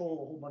 hormones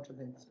control a whole bunch of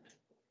things.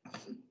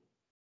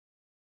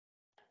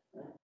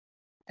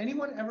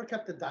 Anyone ever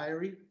kept a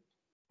diary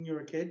when you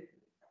were a kid?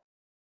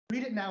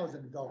 Read it now as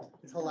an adult.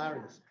 It's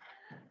hilarious.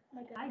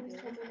 My dad I always do.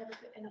 told me never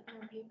put anything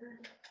on paper.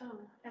 Oh,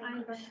 And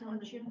I'm I'm crushing on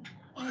you.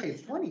 Why?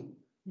 It's funny.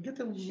 You get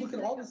to look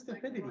at all this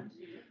stupidity.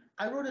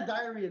 I wrote a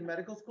diary in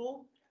medical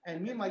school,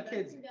 and me and my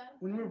kids,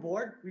 when we're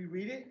bored, we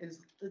read it.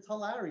 It's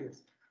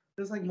hilarious.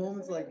 There's like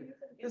moments like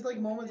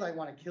I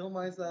want to kill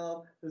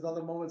myself. There's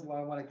other moments where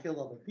I want to kill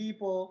other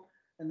people,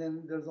 and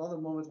then there's other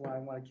moments where I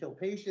want to kill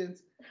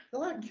patients.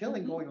 There's a lot of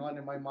killing going on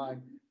in my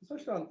mind,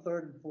 especially on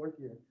third and fourth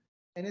year.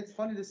 And it's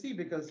funny to see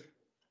because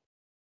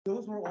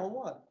those were all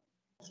what?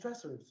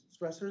 Stressors.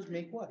 Stressors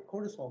make what?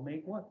 Cortisol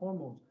make what?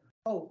 Hormones.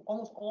 Oh,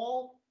 almost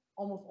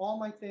all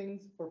my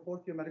things for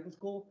fourth year medical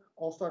school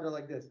all started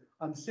like this.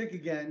 I'm sick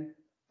again.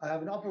 I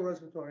have an upper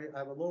respiratory. I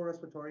have a lower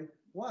respiratory.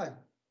 Why?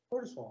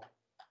 Cortisol.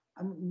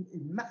 I'm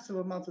in massive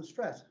amounts of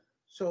stress.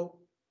 So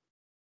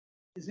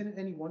isn't it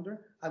any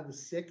wonder I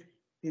was sick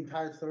the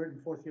entire third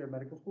and fourth year of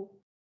medical school?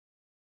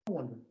 No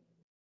wonder.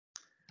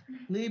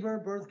 Labor,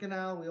 birth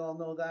canal, we all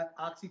know that.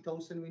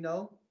 Oxytocin, we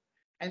know.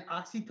 And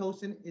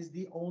oxytocin is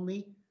the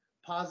only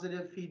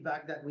positive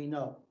feedback that we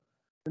know.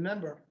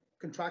 Remember,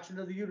 contraction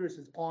of the uterus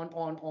is on.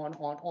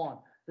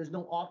 There's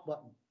no off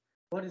button.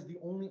 What is the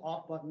only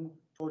off button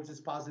towards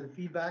this positive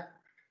feedback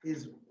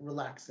is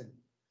relaxin.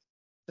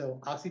 So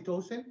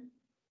oxytocin,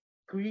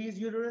 squeeze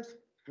uterus,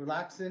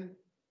 relaxin,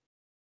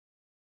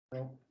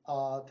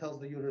 tells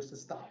the uterus to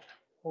stop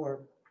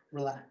or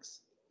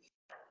relax.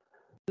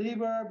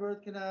 Labor,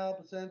 birth canal,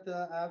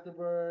 placenta,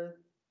 afterbirth,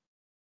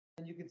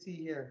 and you can see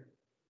here.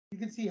 You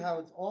can see how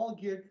it's all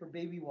geared for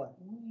baby what?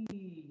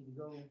 Wee,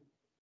 go.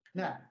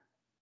 Now,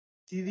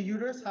 see the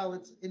uterus, how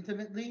it's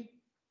intimately,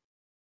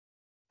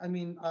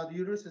 the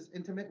uterus is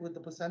intimate with the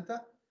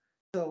placenta.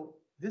 So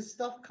this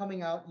stuff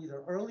coming out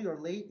either early or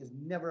late is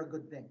never a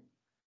good thing.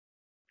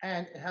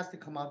 And it has to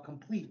come out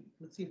complete.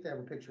 Let's see if they have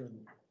a picture of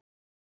it.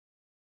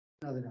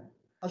 No, they don't.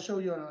 I'll show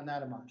you an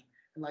anatomy.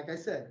 And like I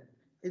said,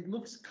 it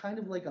looks kind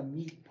of like a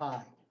meat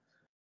pie.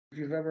 If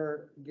you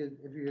ever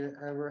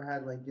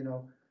had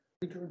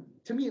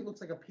to me, it looks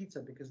like a pizza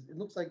because it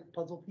looks like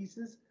puzzle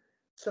pieces.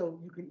 So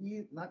you can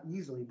eat, not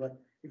easily, but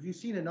if you've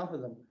seen enough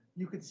of them,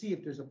 you could see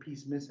if there's a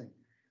piece missing.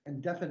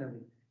 And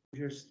definitely, if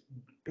your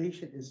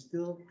patient is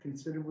still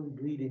considerably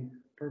bleeding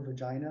per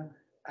vagina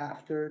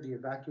after the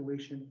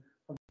evacuation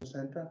of the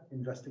placenta,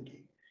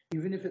 investigate.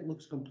 Even if it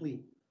looks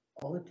complete,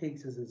 all it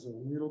takes is a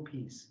little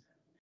piece.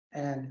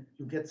 And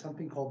you get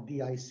something called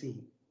DIC,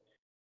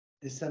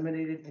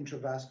 disseminated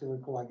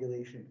intravascular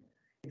coagulation.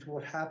 It's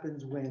what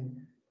happens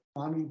when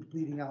mommy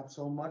bleeding out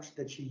so much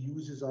that she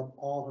uses up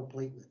all her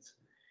platelets.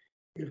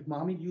 If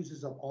mommy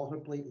uses up all her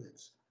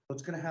platelets,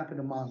 what's going to happen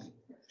to mommy?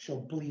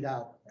 She'll bleed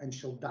out and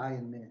she'll die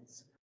in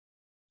minutes.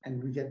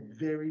 And we get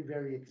very,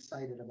 very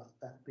excited about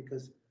that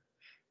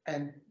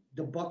and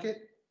the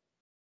bucket,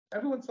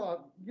 everyone saw,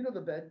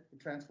 the bed, it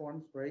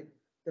transforms, right?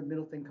 The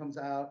middle thing comes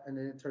out and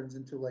then it turns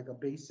into like a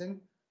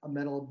basin, a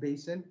metal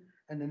basin,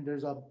 and then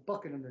there's a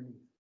bucket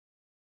underneath.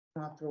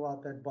 Not throw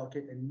out that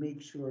bucket and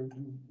make sure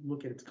you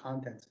look at its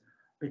contents.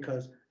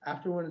 Because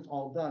after when it's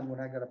all done, when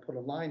I got to put a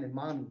line in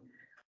mommy,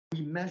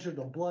 we measure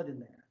the blood in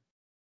there.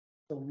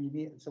 So we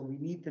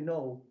need to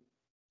know,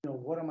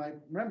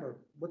 remember,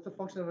 what's the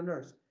function of a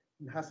nurse?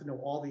 It has to know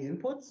all the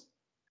inputs,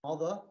 all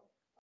the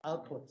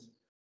outputs.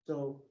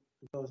 So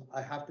because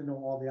I have to know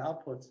all the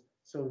outputs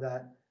so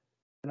that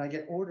when I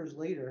get orders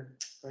later,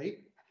 right?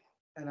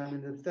 And I'm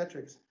in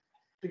obstetrics,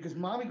 because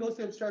mommy goes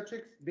to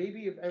obstetrics,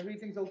 baby, if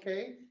everything's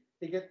okay,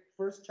 they get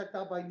first checked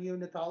out by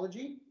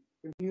neonatology.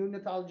 If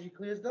neonatology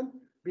clears them,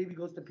 baby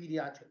goes to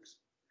pediatrics.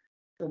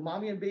 So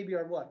mommy and baby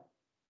are what?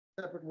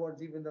 Separate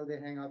wards, even though they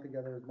hang out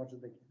together as much as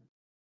they can.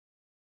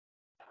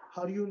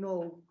 How do you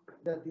know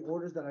that the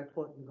orders that I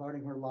put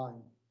regarding her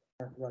line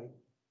aren't right?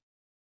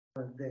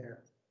 Aren't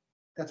there?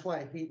 That's why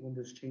I hate when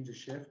there's change of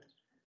shift.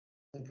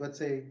 Like let's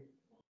say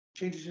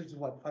change of shift is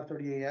what,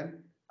 5:30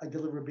 a.m. I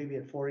deliver a baby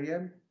at 4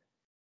 a.m.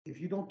 If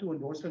you don't do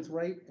endorsements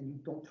right and you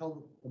don't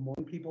tell the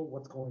morning people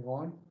what's going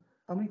on,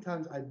 how many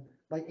times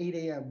by 8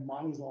 a.m.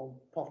 mommy's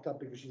all puffed up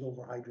because she's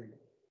overhydrated?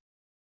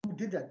 Who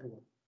did that to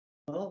her?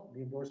 Well,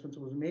 the endorsements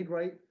was made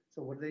right.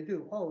 So what did they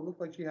do? Oh, it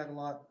looked like she had a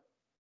lot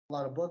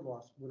of blood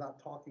loss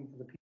without talking to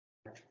the people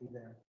actually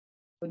there.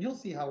 But you'll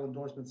see how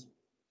endorsements,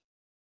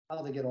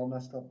 how they get all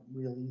messed up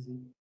real easy.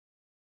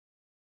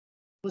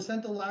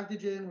 Placental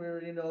lactogen, we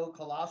already know.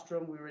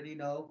 Colostrum, we already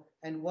know.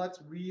 And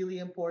what's really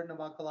important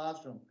about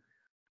colostrum?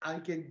 I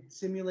can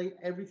simulate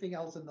everything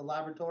else in the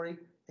laboratory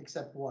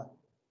except what?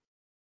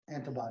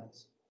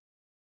 Antibodies.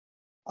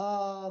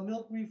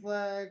 Milk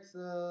reflex,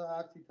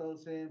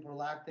 oxytocin,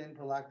 prolactin.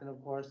 Prolactin,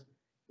 of course,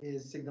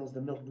 signals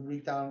the milk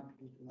letdown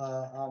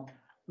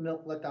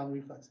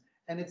reflex.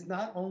 And it's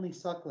not only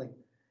suckling,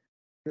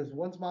 because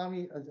once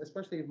mommy,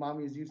 especially if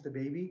mommy is used to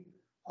baby,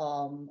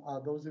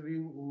 those of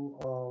you who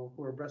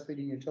are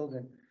breastfeeding your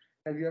children,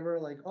 have you ever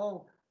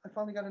oh, I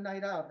finally got a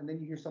night out, and then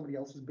you hear somebody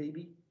else's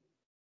baby?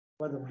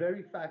 By the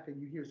very fact that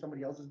you hear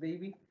somebody else's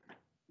baby,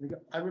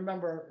 I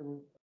remember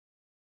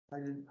I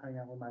didn't hang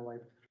out with my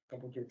wife, a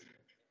couple kids.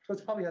 So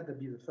it's probably had to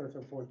be the third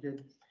or fourth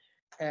kid.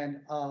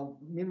 And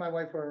me and my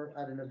wife were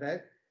at an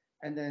event,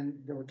 and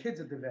then there were kids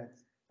at the event.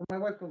 My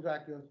wife comes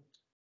back and goes,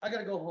 I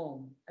gotta go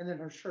home, and then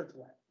her shirt's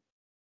wet.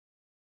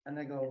 And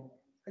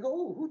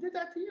oh, who did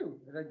that to you?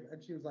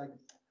 And she was like,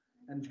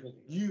 and she goes,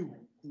 you.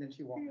 And then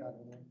she walked out of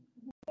the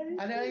room.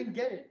 And I didn't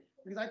get it,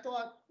 because I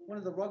thought one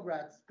of the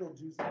Rugrats spilled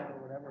juice on it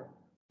or whatever.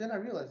 Then I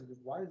realized,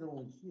 why is it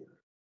only here?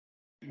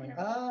 I'm like,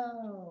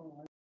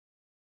 oh.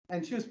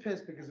 And she was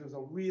pissed because it was a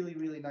really,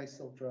 really nice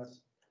silk dress.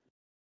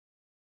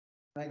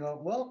 And I go,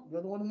 well,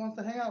 you're the one who wants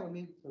to hang out with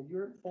me, so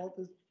you're at fault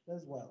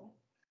as well.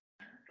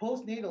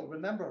 Postnatal,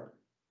 remember,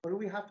 what do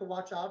we have to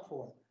watch out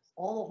for?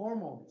 All the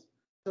hormones.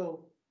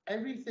 So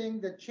everything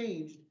that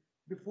changed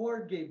before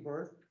it gave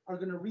birth are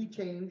going to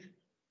rechange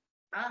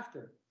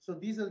after. So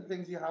these are the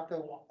things you have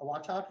to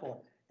watch out for.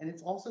 And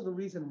it's also the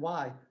reason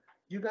why.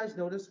 You guys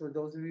notice, for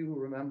those of you who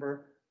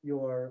remember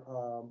your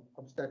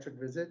obstetric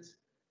visits,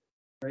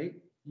 right?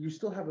 You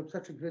still have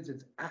obstetric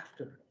visits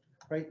after,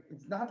 right?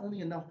 It's not only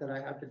enough that I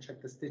have to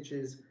check the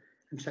stitches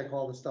and check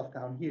all the stuff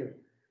down here.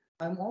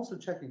 I'm also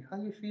checking how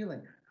you're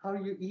feeling, how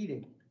are you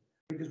eating?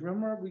 Because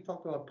remember we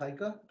talked about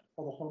pica,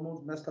 all the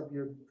hormones messed up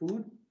your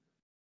food,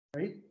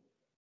 right?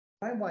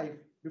 My wife,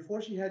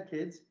 before she had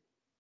kids,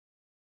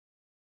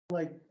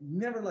 like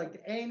never liked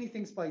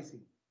anything spicy.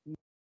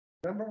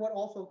 Remember what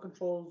also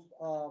controls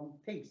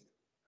taste?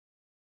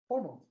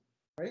 Hormones,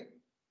 right?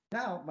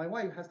 Now my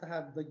wife has to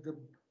have like the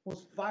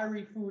most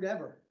fiery food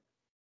ever.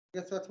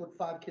 Guess that's what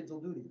 5 kids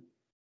will do to you,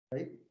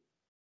 right?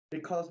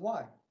 Because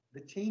why?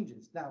 The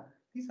changes. Now,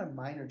 these are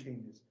minor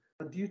changes,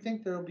 but do you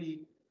think there'll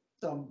be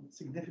some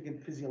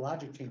significant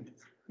physiologic changes?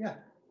 Yeah,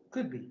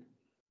 could be.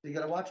 So you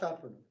got to watch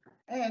out for them.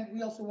 And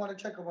we also want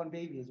to check up on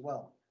baby as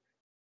well.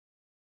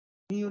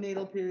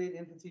 Neonatal period,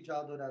 infancy,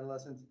 childhood,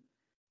 adolescence,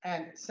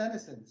 and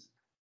senescence.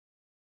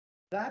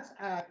 That's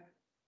at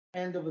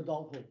end of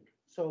adulthood.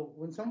 So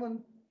when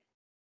someone,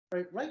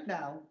 right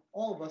now,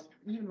 all of us,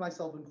 even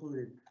myself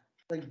included,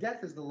 like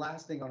death is the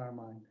last thing on our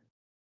mind.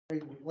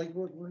 Like,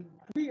 do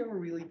we ever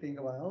really think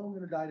about, oh, I'm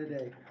going to die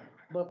today?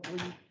 But when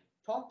you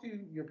talk to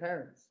your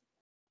parents,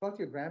 talk to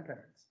your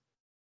grandparents,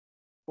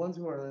 ones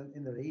who are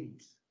in their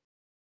 80s,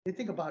 they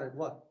think about it,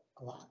 what?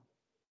 A lot,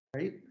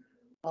 right?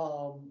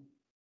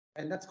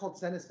 And that's called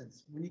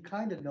senescence. When you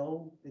kind of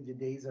know that your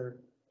days are,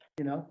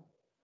 you know,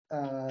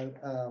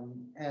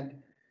 and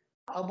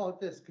how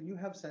about this? Can you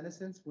have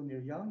senescence when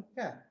you're young?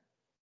 Yeah.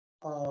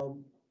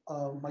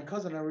 My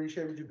cousin, I already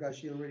shared with you guys,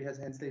 she already has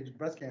end-stage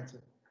breast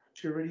cancer.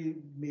 She already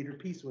made her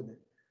peace with it.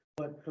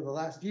 But for the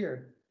last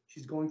year,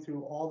 she's going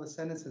through all the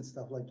senescence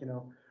stuff, like, you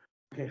know,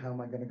 okay, how am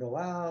I going to go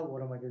out?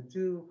 What am I going to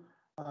do?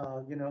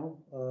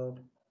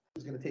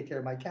 Who's going to take care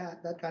of my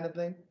cat? That kind of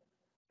thing,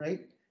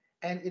 right?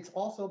 And it's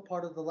also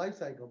part of the life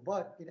cycle,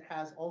 but it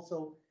has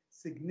also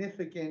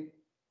significant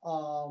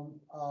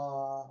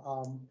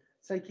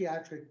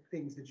psychiatric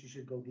things that you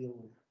should go deal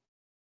with.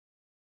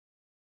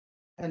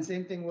 And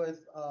same thing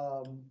with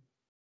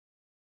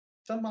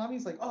some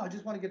mommies like, oh, I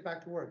just want to get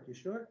back to work. You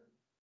sure?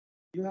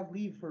 You have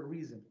leave for a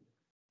reason.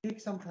 Take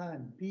some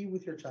time, be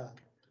with your child.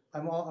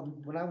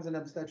 When I was in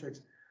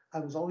obstetrics, I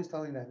was always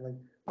telling that, like,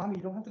 mommy,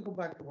 you don't have to go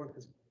back to work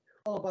this.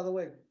 Oh, by the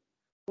way,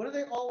 what do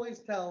they always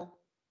tell?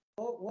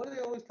 What do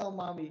they always tell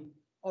mommy?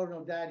 Oh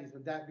no, daddies,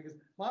 but dad, because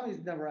mommy's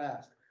never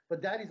asked,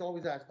 but daddy's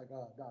always asked, like,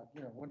 oh, God,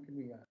 you know, when can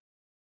we ask?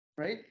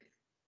 Right?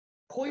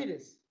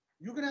 Coitus.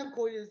 You can have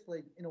coitus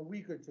like in a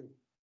week or two,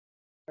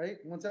 right?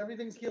 Once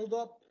everything's healed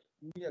up,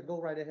 yeah, go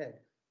right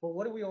ahead. But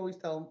what do we always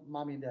tell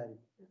mommy and daddy?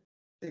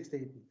 6 to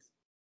 8 weeks,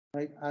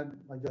 right? I'm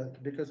like,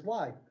 because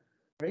why?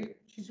 Right?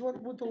 She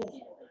went through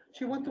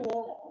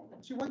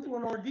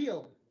an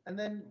ordeal, and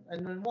then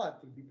what?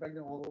 To be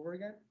pregnant all over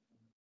again,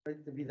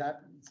 right? To be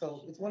that.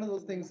 So it's one of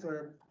those things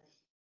where,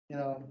 you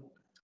know,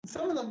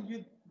 some of them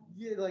you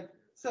like.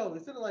 So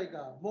instead of like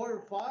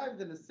more 5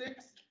 than a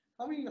 6,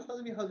 how many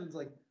husbands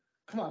like,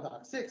 come on,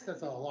 doc, 6?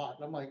 That's a lot.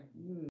 And I'm like,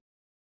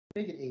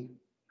 make it 8.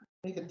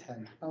 Make it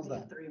 10. How's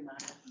that? 3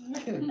 months.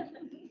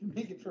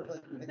 Make it for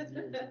like next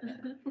year.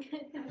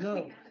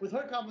 No, with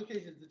her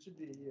complications, it should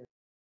be a year.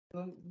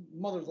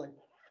 Mother's like,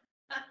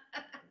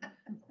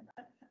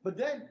 but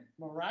then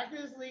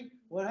miraculously,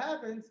 what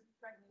happens?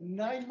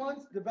 9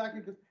 months, the back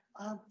goes,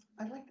 I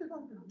like the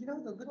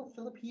little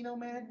Filipino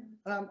man.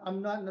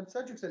 I'm not in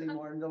obstetrics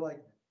anymore. And they're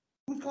like,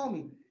 who's calling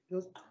me? He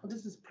goes, oh,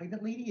 this is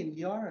pregnant lady in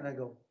ER. And I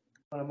go,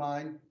 one of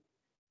mine.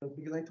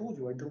 Because I told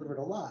you I delivered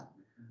a lot.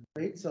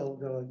 Right? So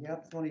they're like, yeah,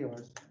 it's one of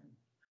yours.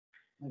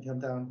 I come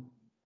down.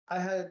 I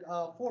had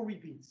 4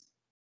 repeats.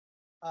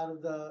 Out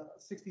of the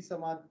 60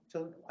 some odd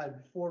children, I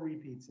had 4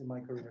 repeats in my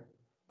career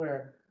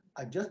where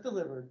I just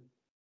delivered,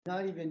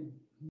 not even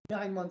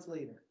 9 months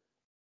later.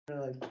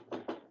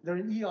 They're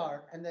in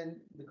ER, and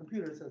then the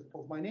computer says,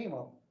 pulls my name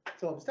up.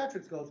 So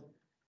obstetrics goes,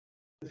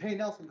 hey,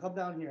 Nelson, come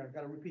down here. I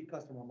got a repeat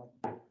customer. I'm like,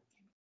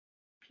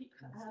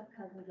 I have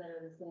cousins that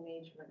are the same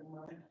age for the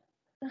mom.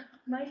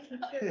 My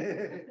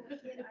teacher.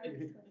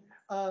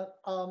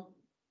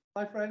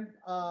 My friend,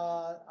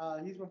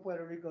 he's from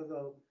Puerto Rico,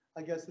 so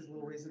I guess his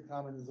little racist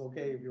comment is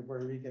okay if you're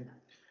Puerto Rican.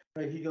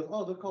 Right? He goes,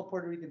 oh, they're called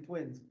Puerto Rican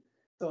twins.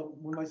 So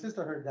when my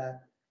sister heard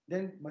that,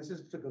 then my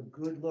sister took a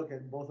good look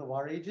at both of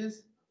our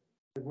ages.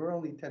 We're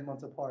only 10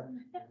 months apart.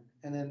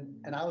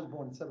 And I was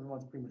born 7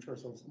 months premature,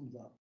 so something's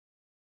up.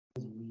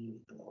 It was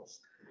really close,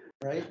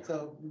 right?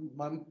 So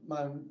my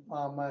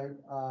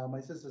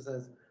sister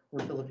says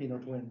we're Filipino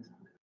twins.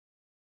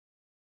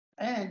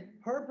 And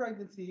her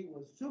pregnancy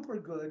was super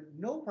good,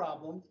 no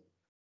problems.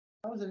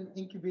 I was in an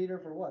incubator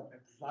for what,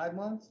 5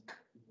 months?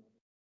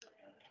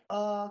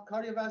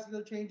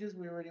 Cardiovascular changes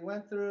we already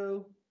went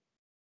through.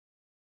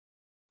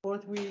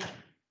 4th week.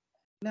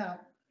 Now,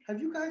 have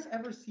you guys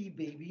ever seen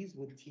babies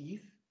with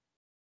teeth?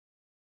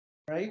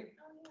 Right?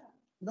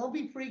 Don't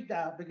be freaked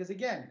out because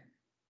again,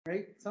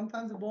 right?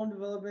 Sometimes the bone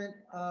development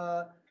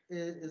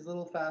is a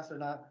little faster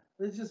now.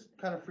 It's just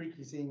kind of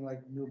freaky seeing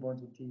like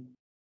newborns with teeth.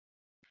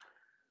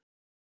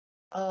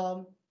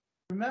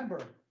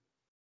 Remember,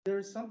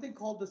 there's something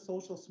called the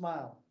social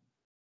smile.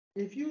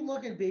 If you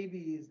look at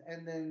babies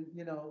and then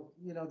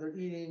they're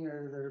eating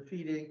or they're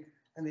feeding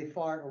and they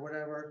fart or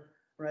whatever,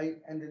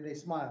 right? And then they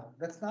smile.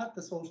 That's not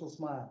the social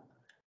smile.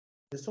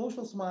 The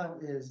social smile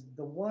is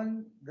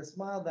the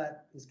smile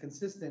that is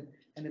consistent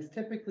and it's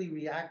typically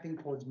reacting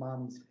towards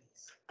mommy's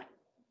face,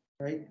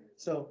 right?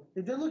 So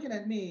if they're looking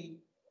at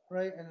me,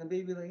 right, and the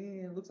baby like,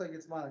 it looks like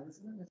it's smiling,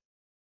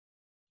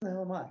 the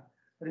hell am I?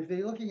 But if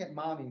they're looking at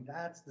mommy,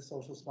 that's the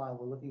social smile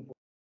we're looking for.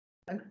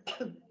 And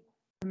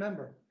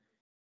remember,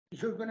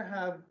 you're gonna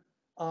have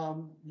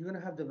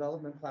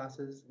development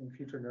classes and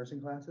future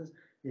nursing classes.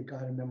 You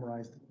gotta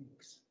memorize the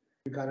weeks.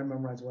 You gotta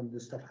memorize when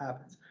this stuff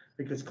happens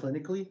because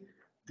clinically,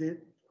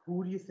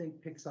 who do you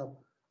think picks up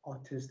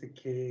autistic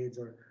kids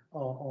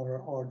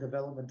or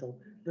developmental?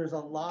 There's a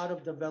lot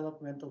of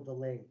developmental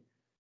delay.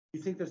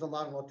 You think there's a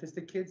lot of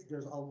autistic kids?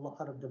 There's a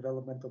lot of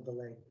developmental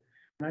delay.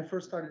 When I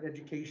first started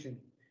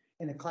education,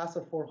 in a class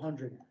of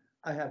 400,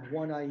 I had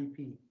 1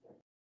 IEP.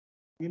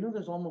 You know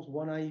there's almost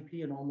 1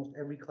 IEP in almost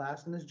every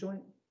class in this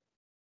joint?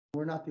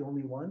 We're not the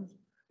only ones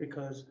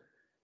because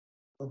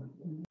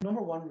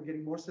number one, we're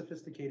getting more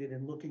sophisticated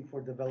in looking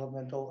for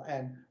developmental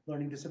and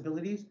learning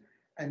disabilities.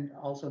 And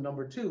also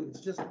number two,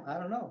 it's just, I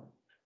don't know,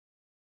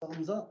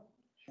 thumbs up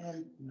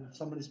and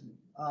somebody's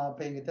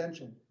paying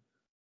attention.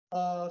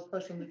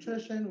 Special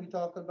nutrition, we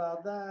talked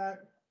about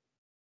that.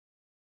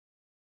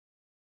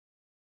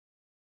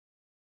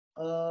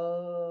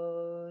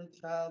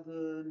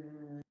 Childhood.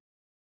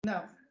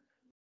 Now,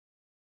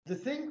 the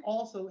thing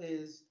also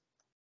is,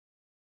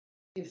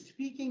 if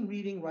speaking,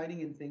 reading,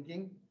 writing, and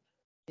thinking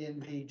in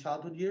the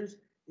childhood years,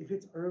 if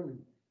it's early,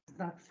 it's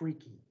not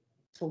freaky.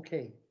 It's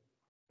okay.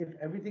 If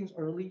everything's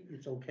early,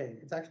 it's okay.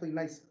 It's actually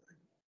nice.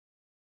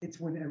 It's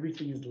when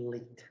everything is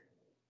late.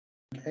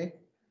 Okay.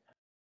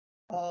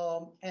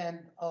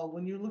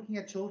 When you're looking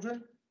at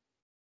children,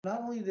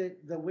 not only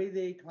the way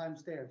they climb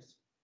stairs,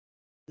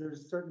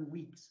 there's certain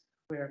weeks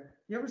where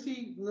you ever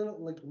see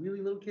really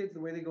little kids, the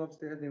way they go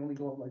upstairs, they only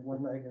go up like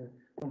one leg and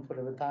 1 foot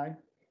at a time,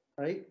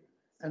 right?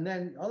 And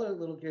then other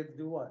little kids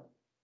do what?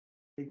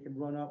 They can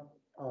run up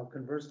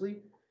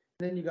conversely.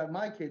 And then you got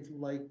my kids who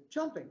like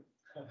jumping,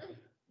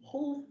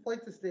 whole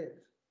flights of stairs.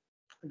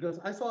 Because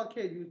I saw a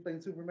kid, he was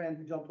playing Superman,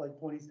 who jumped like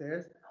 20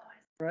 stairs,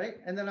 right?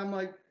 And then I'm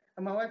like,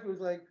 and my wife was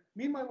like,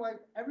 me and my wife,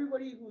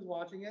 everybody who was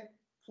watching it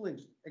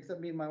flinched, except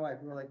me and my wife.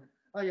 We were like,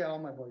 oh yeah, all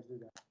my boys do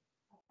that.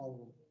 All of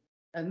them.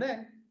 And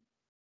then,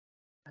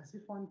 as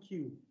if on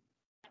cue,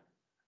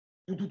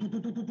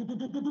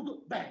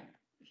 bang.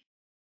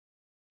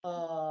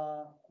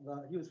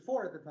 He was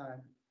 4 at the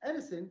time.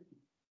 Edison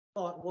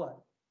thought,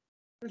 what?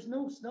 There's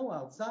no snow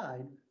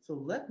outside, so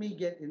let me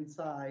get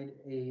inside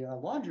a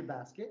laundry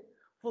basket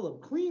full of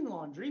clean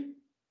laundry,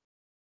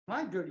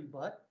 my dirty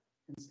butt,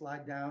 and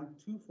slide down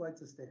 2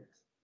 flights of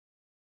stairs.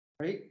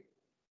 Right?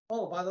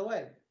 Oh, by the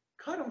way,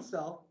 cut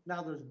himself.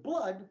 Now there's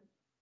blood,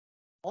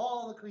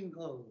 all the clean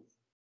clothes.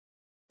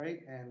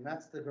 Right? And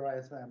that's the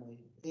Garais family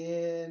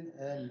in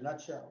a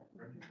nutshell.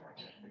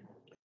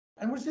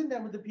 And we're sitting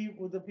there with the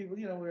people,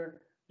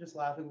 we're just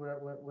laughing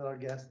with our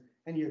guests,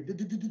 and you're,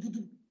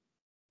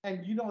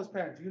 and as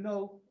parents,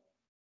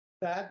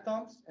 bad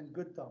thumps and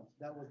good thumps.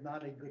 That was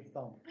not a good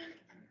thump.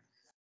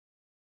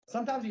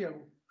 Sometimes you hear,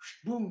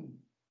 boom,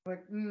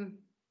 like,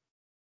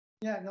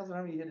 yeah, Nelson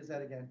Harmony hit his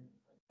head again.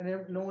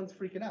 And no one's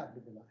freaking out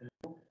because they know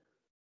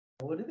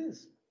what it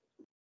is.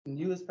 And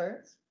you as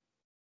parents?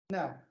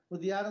 Now,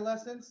 with the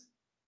adolescents,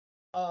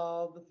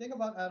 the thing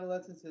about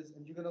adolescence is,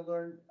 and you're going to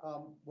learn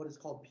what is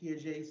called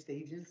Piaget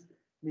stages.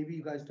 Maybe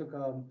you guys took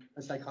a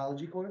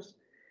psychology course.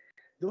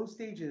 Those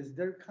stages,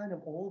 they're kind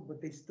of old, but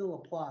they still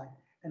apply.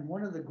 And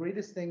one of the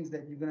greatest things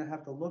that you're going to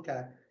have to look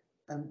at,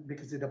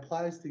 because it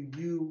applies to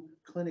you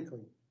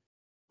clinically,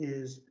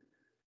 is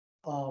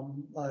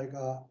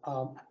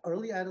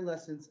early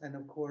adolescence and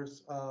of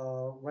course,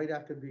 right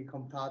after they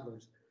become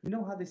toddlers. You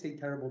know how they say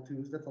terrible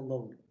twos? That's a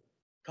load.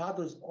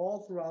 Toddlers all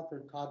throughout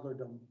their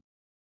toddlerdom,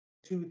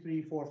 2,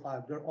 3, 4,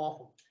 5, they're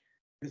awful.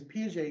 Because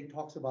Piaget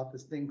talks about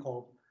this thing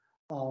called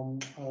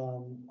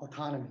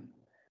autonomy.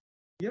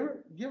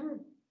 You ever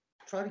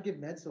try to give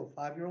meds to a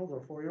 5-year-old or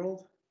a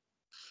 4-year-old?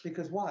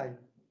 Because why?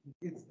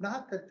 It's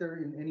not that they're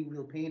in any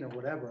real pain or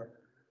whatever.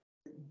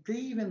 They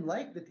even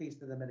like the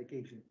taste of the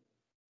medication,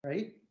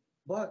 right?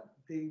 But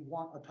they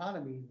want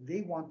autonomy,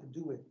 they want to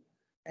do it.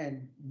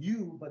 And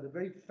you, by the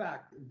very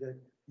fact that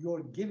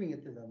you're giving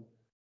it to them,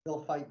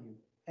 they'll fight you.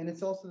 And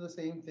it's also the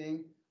same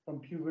thing from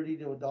puberty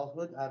to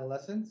adulthood,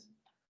 adolescence.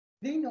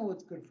 They know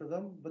it's good for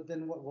them, but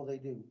then what will they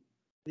do?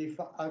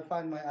 I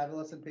find my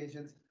adolescent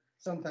patients,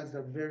 sometimes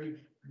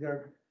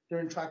they're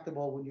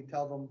intractable when you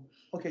tell them,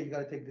 okay, you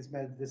gotta take this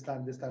med this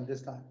time, this time,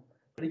 this time.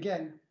 But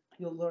again,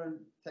 you'll learn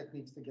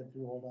techniques to get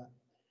through all that.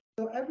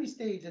 So every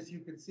stage, as you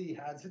can see,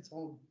 has its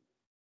own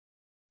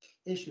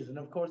issues. And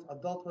of course,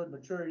 adulthood,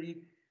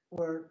 maturity,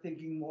 we're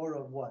thinking more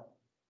of what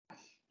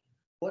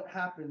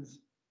happens,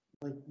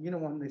 like,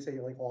 when they say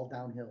like all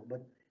downhill,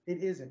 but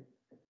it isn't.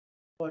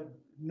 But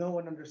no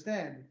one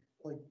understand,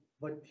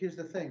 but here's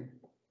the thing,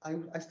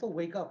 I still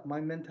wake up, my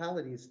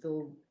mentality is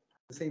still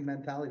the same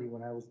mentality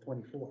when I was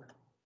 24.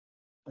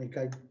 Like,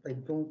 I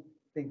don't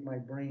think my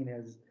brain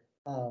has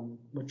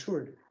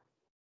matured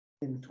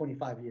in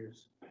 25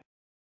 years.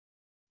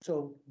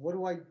 So what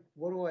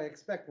do I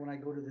expect when I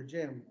go to the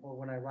gym or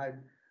when I ride?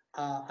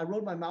 I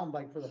rode my mountain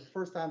bike for the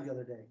first time the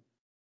other day.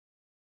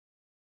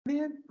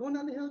 Man, going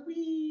down the hill,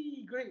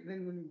 wee, great. And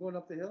then when you're going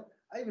up the hill,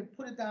 I even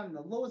put it down in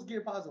the lowest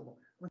gear possible.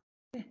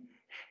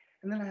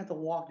 And then I have to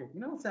walk it. You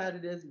know how sad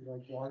it is? You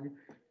like walking.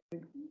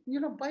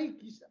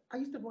 Bike. I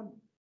used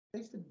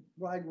to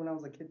ride when I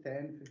was a kid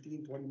 10,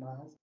 15, 20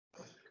 miles.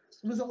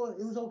 It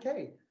was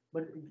okay.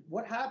 But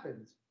what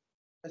happens,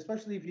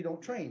 especially if you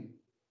don't train?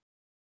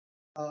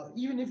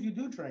 Even if you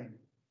do train,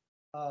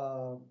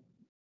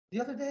 the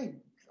other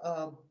day,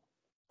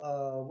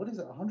 what is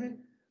it, 100,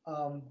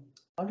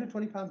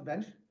 120 pounds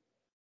bench?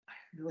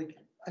 Like,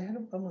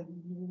 I'm like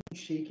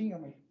shaking.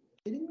 I'm like,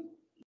 kidding me?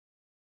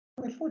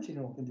 Only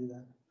 14-year-old can do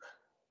that.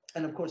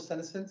 And of course,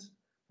 senescence,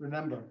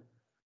 remember,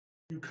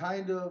 you're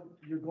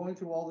going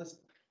through all this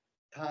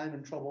time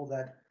and trouble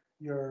that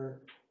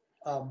you're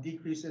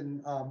decrease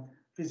in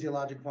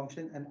physiologic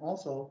function, and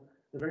also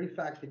the very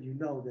fact that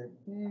that,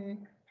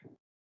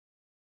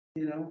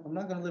 I'm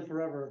not gonna live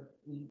forever,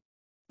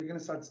 you're gonna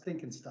start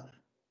thinking stuff.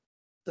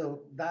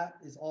 So that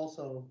is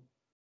also,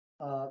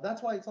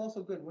 that's why it's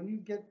also good when you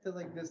get to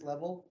like this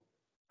level.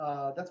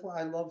 That's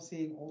why I love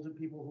seeing older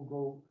people who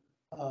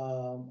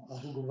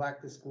go back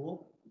to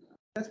school.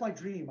 That's my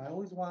dream. I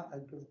always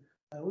wanted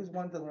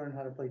to learn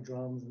how to play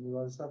drums and do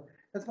other stuff.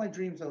 That's my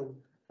dream. So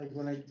like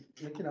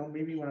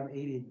maybe when I'm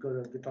 80, go to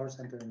a guitar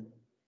center and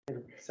get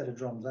a set of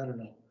drums. I don't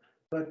know.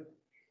 But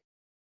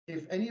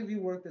if any of you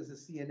worked as a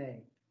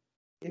CNA,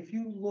 if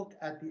you look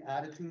at the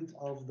attitudes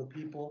of the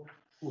people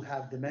who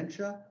have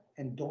dementia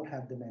and don't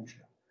have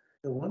dementia,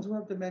 the ones who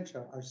have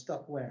dementia are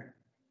stuck where?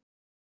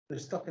 They're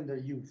stuck in their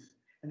youth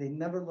and they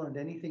never learned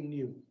anything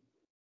new,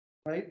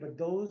 right? But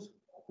those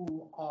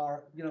who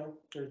are,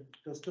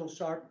 they're still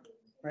sharp,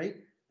 right?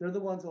 They're the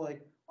ones who are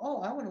like,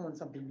 oh, I want to learn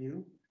something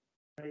new,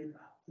 right?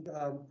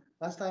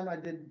 Last time I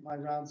did my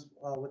rounds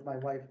with my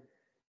wife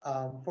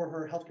for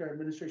her healthcare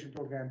administration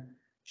program,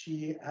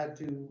 she had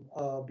to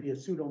be a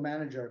pseudo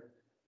manager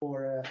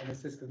for an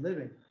assisted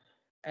living,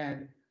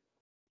 and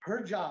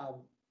her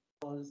job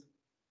was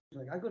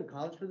like, I go to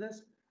college for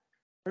this.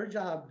 Her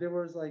job, there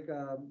was like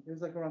it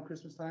was like around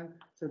Christmas time,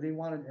 so they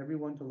wanted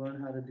everyone to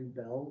learn how to do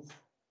bells.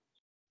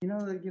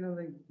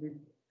 The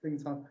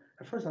things on.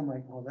 At first, I'm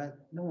like, oh, that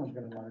no one's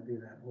gonna want to do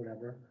that,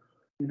 whatever.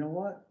 You know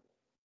what?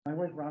 My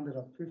wife rounded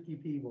up 50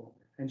 people,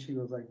 and she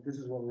was like, "This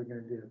is what we're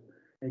gonna do."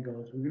 It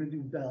goes, "We're gonna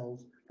do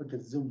bells, but the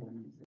Zumba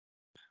music,"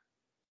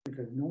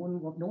 because no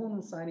one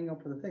was signing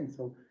up for the thing.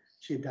 So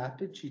she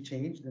adapted, she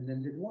changed, and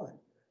then did what?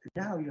 And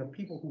now you have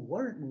people who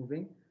weren't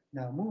moving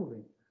now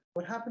moving.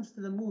 What happens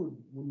to the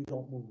mood when you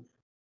don't move?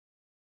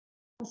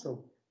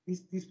 Also,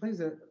 these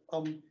places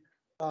are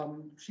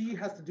she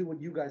has to do what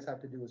you guys have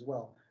to do as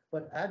well.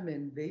 But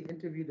admin, they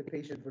interview the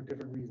patient for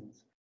different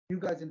reasons. You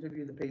guys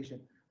interview the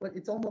patient, but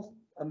it's almost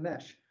a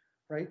mesh,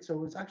 right?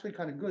 So it's actually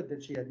kind of good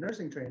that she had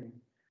nursing training.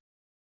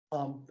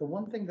 The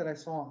one thing that I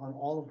saw on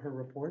all of her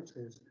reports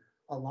is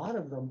a lot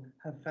of them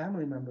have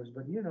family members,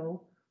 but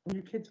when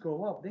your kids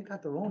grow up, they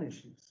got their own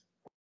issues,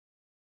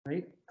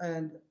 right?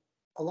 And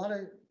a lot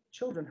of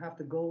children have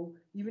to go,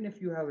 even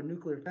if you have a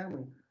nuclear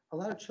family, a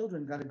lot of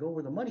children got to go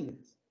where the money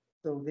is.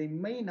 So they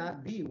may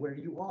not be where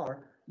you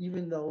are,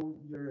 even though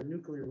you're a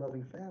nuclear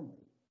loving family.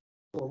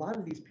 So a lot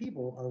of these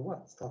people are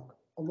what? Stuck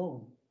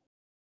alone.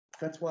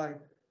 That's why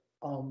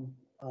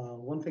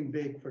one thing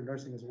big for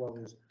nursing as well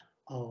is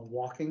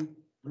walking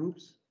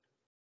groups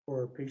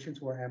for patients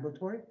who are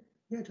ambulatory.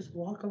 Yeah, just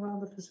walk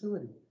around the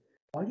facility.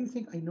 Why do you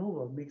think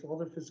Inova makes all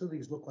their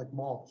facilities look like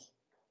malls?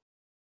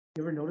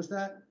 You ever notice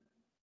that?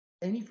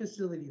 Any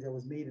facility that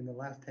was made in the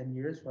last 10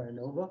 years for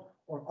Inova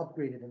or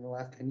upgraded in the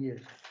last 10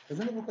 years,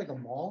 doesn't it look like a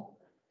mall?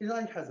 It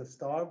like has a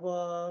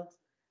Starbucks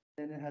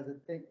and it has a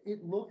thing.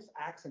 It looks,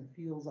 acts, and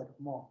feels like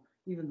a mall.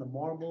 Even the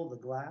marble, the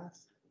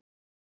glass.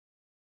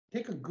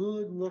 Take a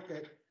good look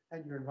at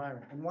your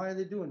environment. And why are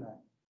they doing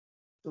that?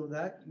 So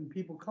that when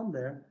people come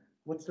there,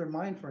 what's their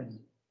mind frame?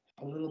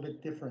 A little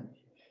bit different.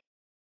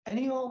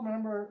 Any of y'all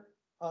remember,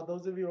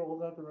 those of you who are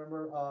old enough to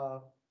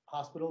remember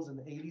hospitals in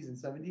the 80s and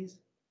 70s?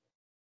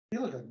 They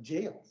look like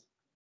jails.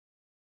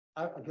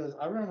 Because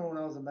I remember when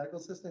I was a medical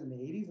assistant in the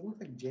 80s, it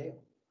looked like jail.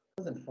 It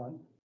wasn't fun.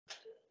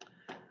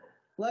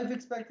 Life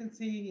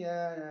expectancy,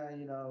 yeah,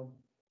 you know,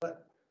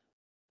 but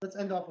let's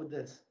end off with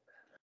this.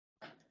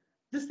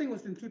 This thing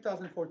was in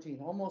 2014,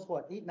 almost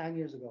what, 8, 9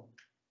 years ago.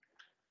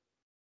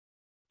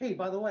 Hey,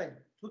 by the way,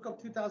 look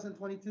up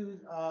 2022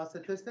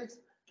 statistics.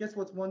 Guess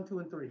what's 1, 2,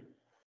 and 3?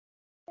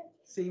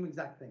 Same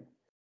exact thing.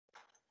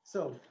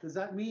 So does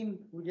that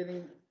mean we're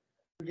getting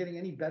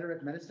any better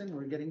at medicine?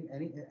 We're getting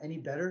any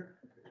better?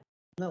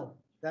 No.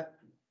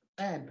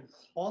 And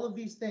all of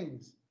these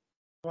things,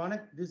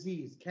 chronic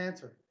disease,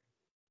 cancer,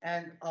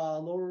 and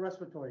lower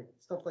respiratory,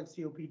 stuff like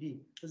COPD.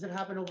 Does it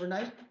happen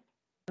overnight?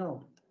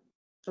 No.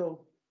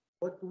 So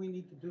what do we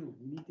need to do?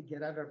 We need to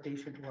get at our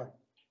patient what?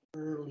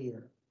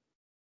 Earlier.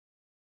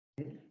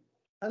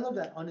 I love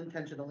that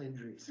unintentional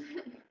injuries.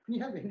 When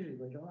you have injuries,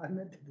 like, oh, I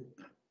meant to do it.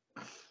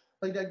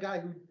 Like that guy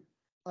who,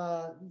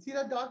 you see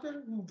that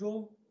doctor who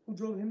drove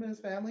him and his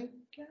family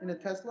in a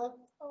Tesla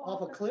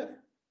off a cliff,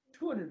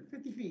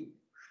 250 feet.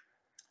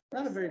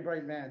 Not a very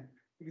bright man,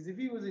 because if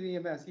he was in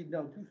EMS, he'd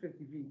know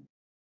 250 feet.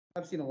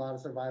 I've seen a lot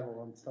of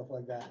survival and stuff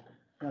like that.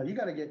 No, you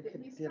gotta get,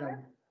 you know.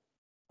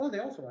 Oh, they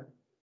also are.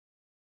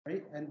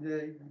 Right? And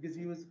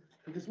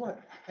because what?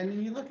 And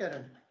then you look at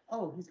him,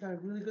 oh, he's got a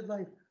really good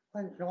life,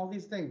 and all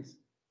these things,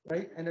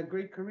 right? And a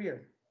great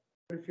career.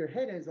 But if your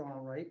head is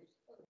on right,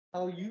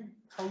 how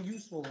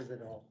useful is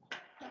it all?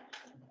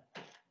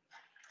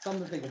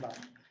 Something to think about.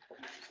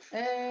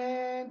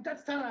 And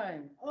that's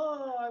time.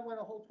 Oh, I went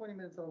a whole 20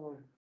 minutes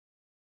over.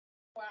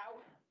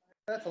 Wow.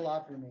 That's a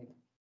lot for me.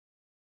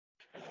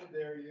 How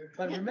dare you?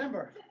 But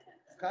remember,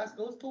 class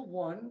goes till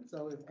 1,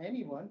 so if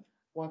anyone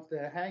wants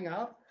to hang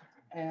out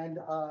and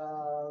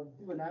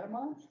do an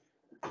atom,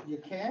 you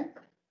can,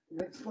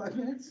 next 5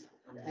 minutes,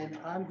 and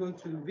I'm going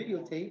to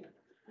videotape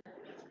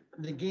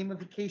the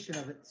gamification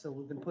of it, so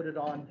we can put it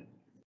on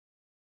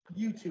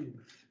YouTube.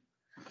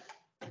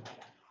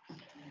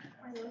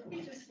 What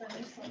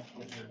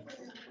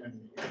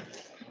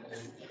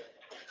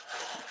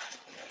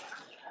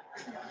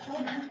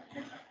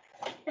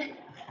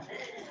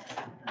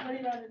are you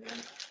about to do?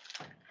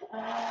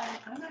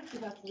 I'm actually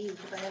about to leave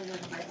because I have to go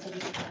to my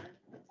city.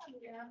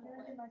 Yeah, I'm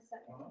gonna do my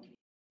second.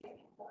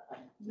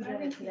 You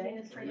did it today?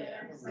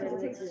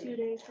 Because it takes 2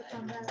 days to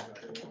come back.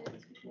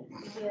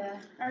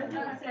 Yeah. I was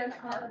my first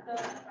call with the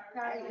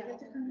guy that get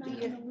to come back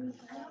in a week.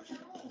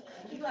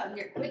 You go out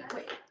here quick.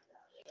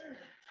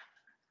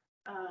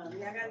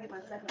 Yeah, I gotta get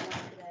my second one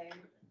today.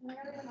 I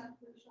gotta get my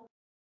flu shot.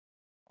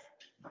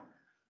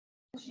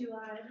 She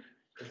lied.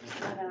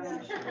 But,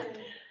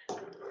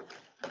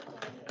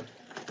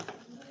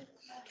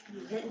 you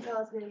didn't tell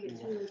us we were gonna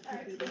get 2 weeks The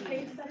PPD.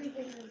 case study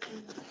thing is.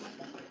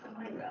 Oh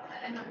my god,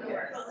 I know the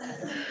worst.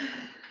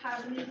 How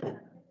do you?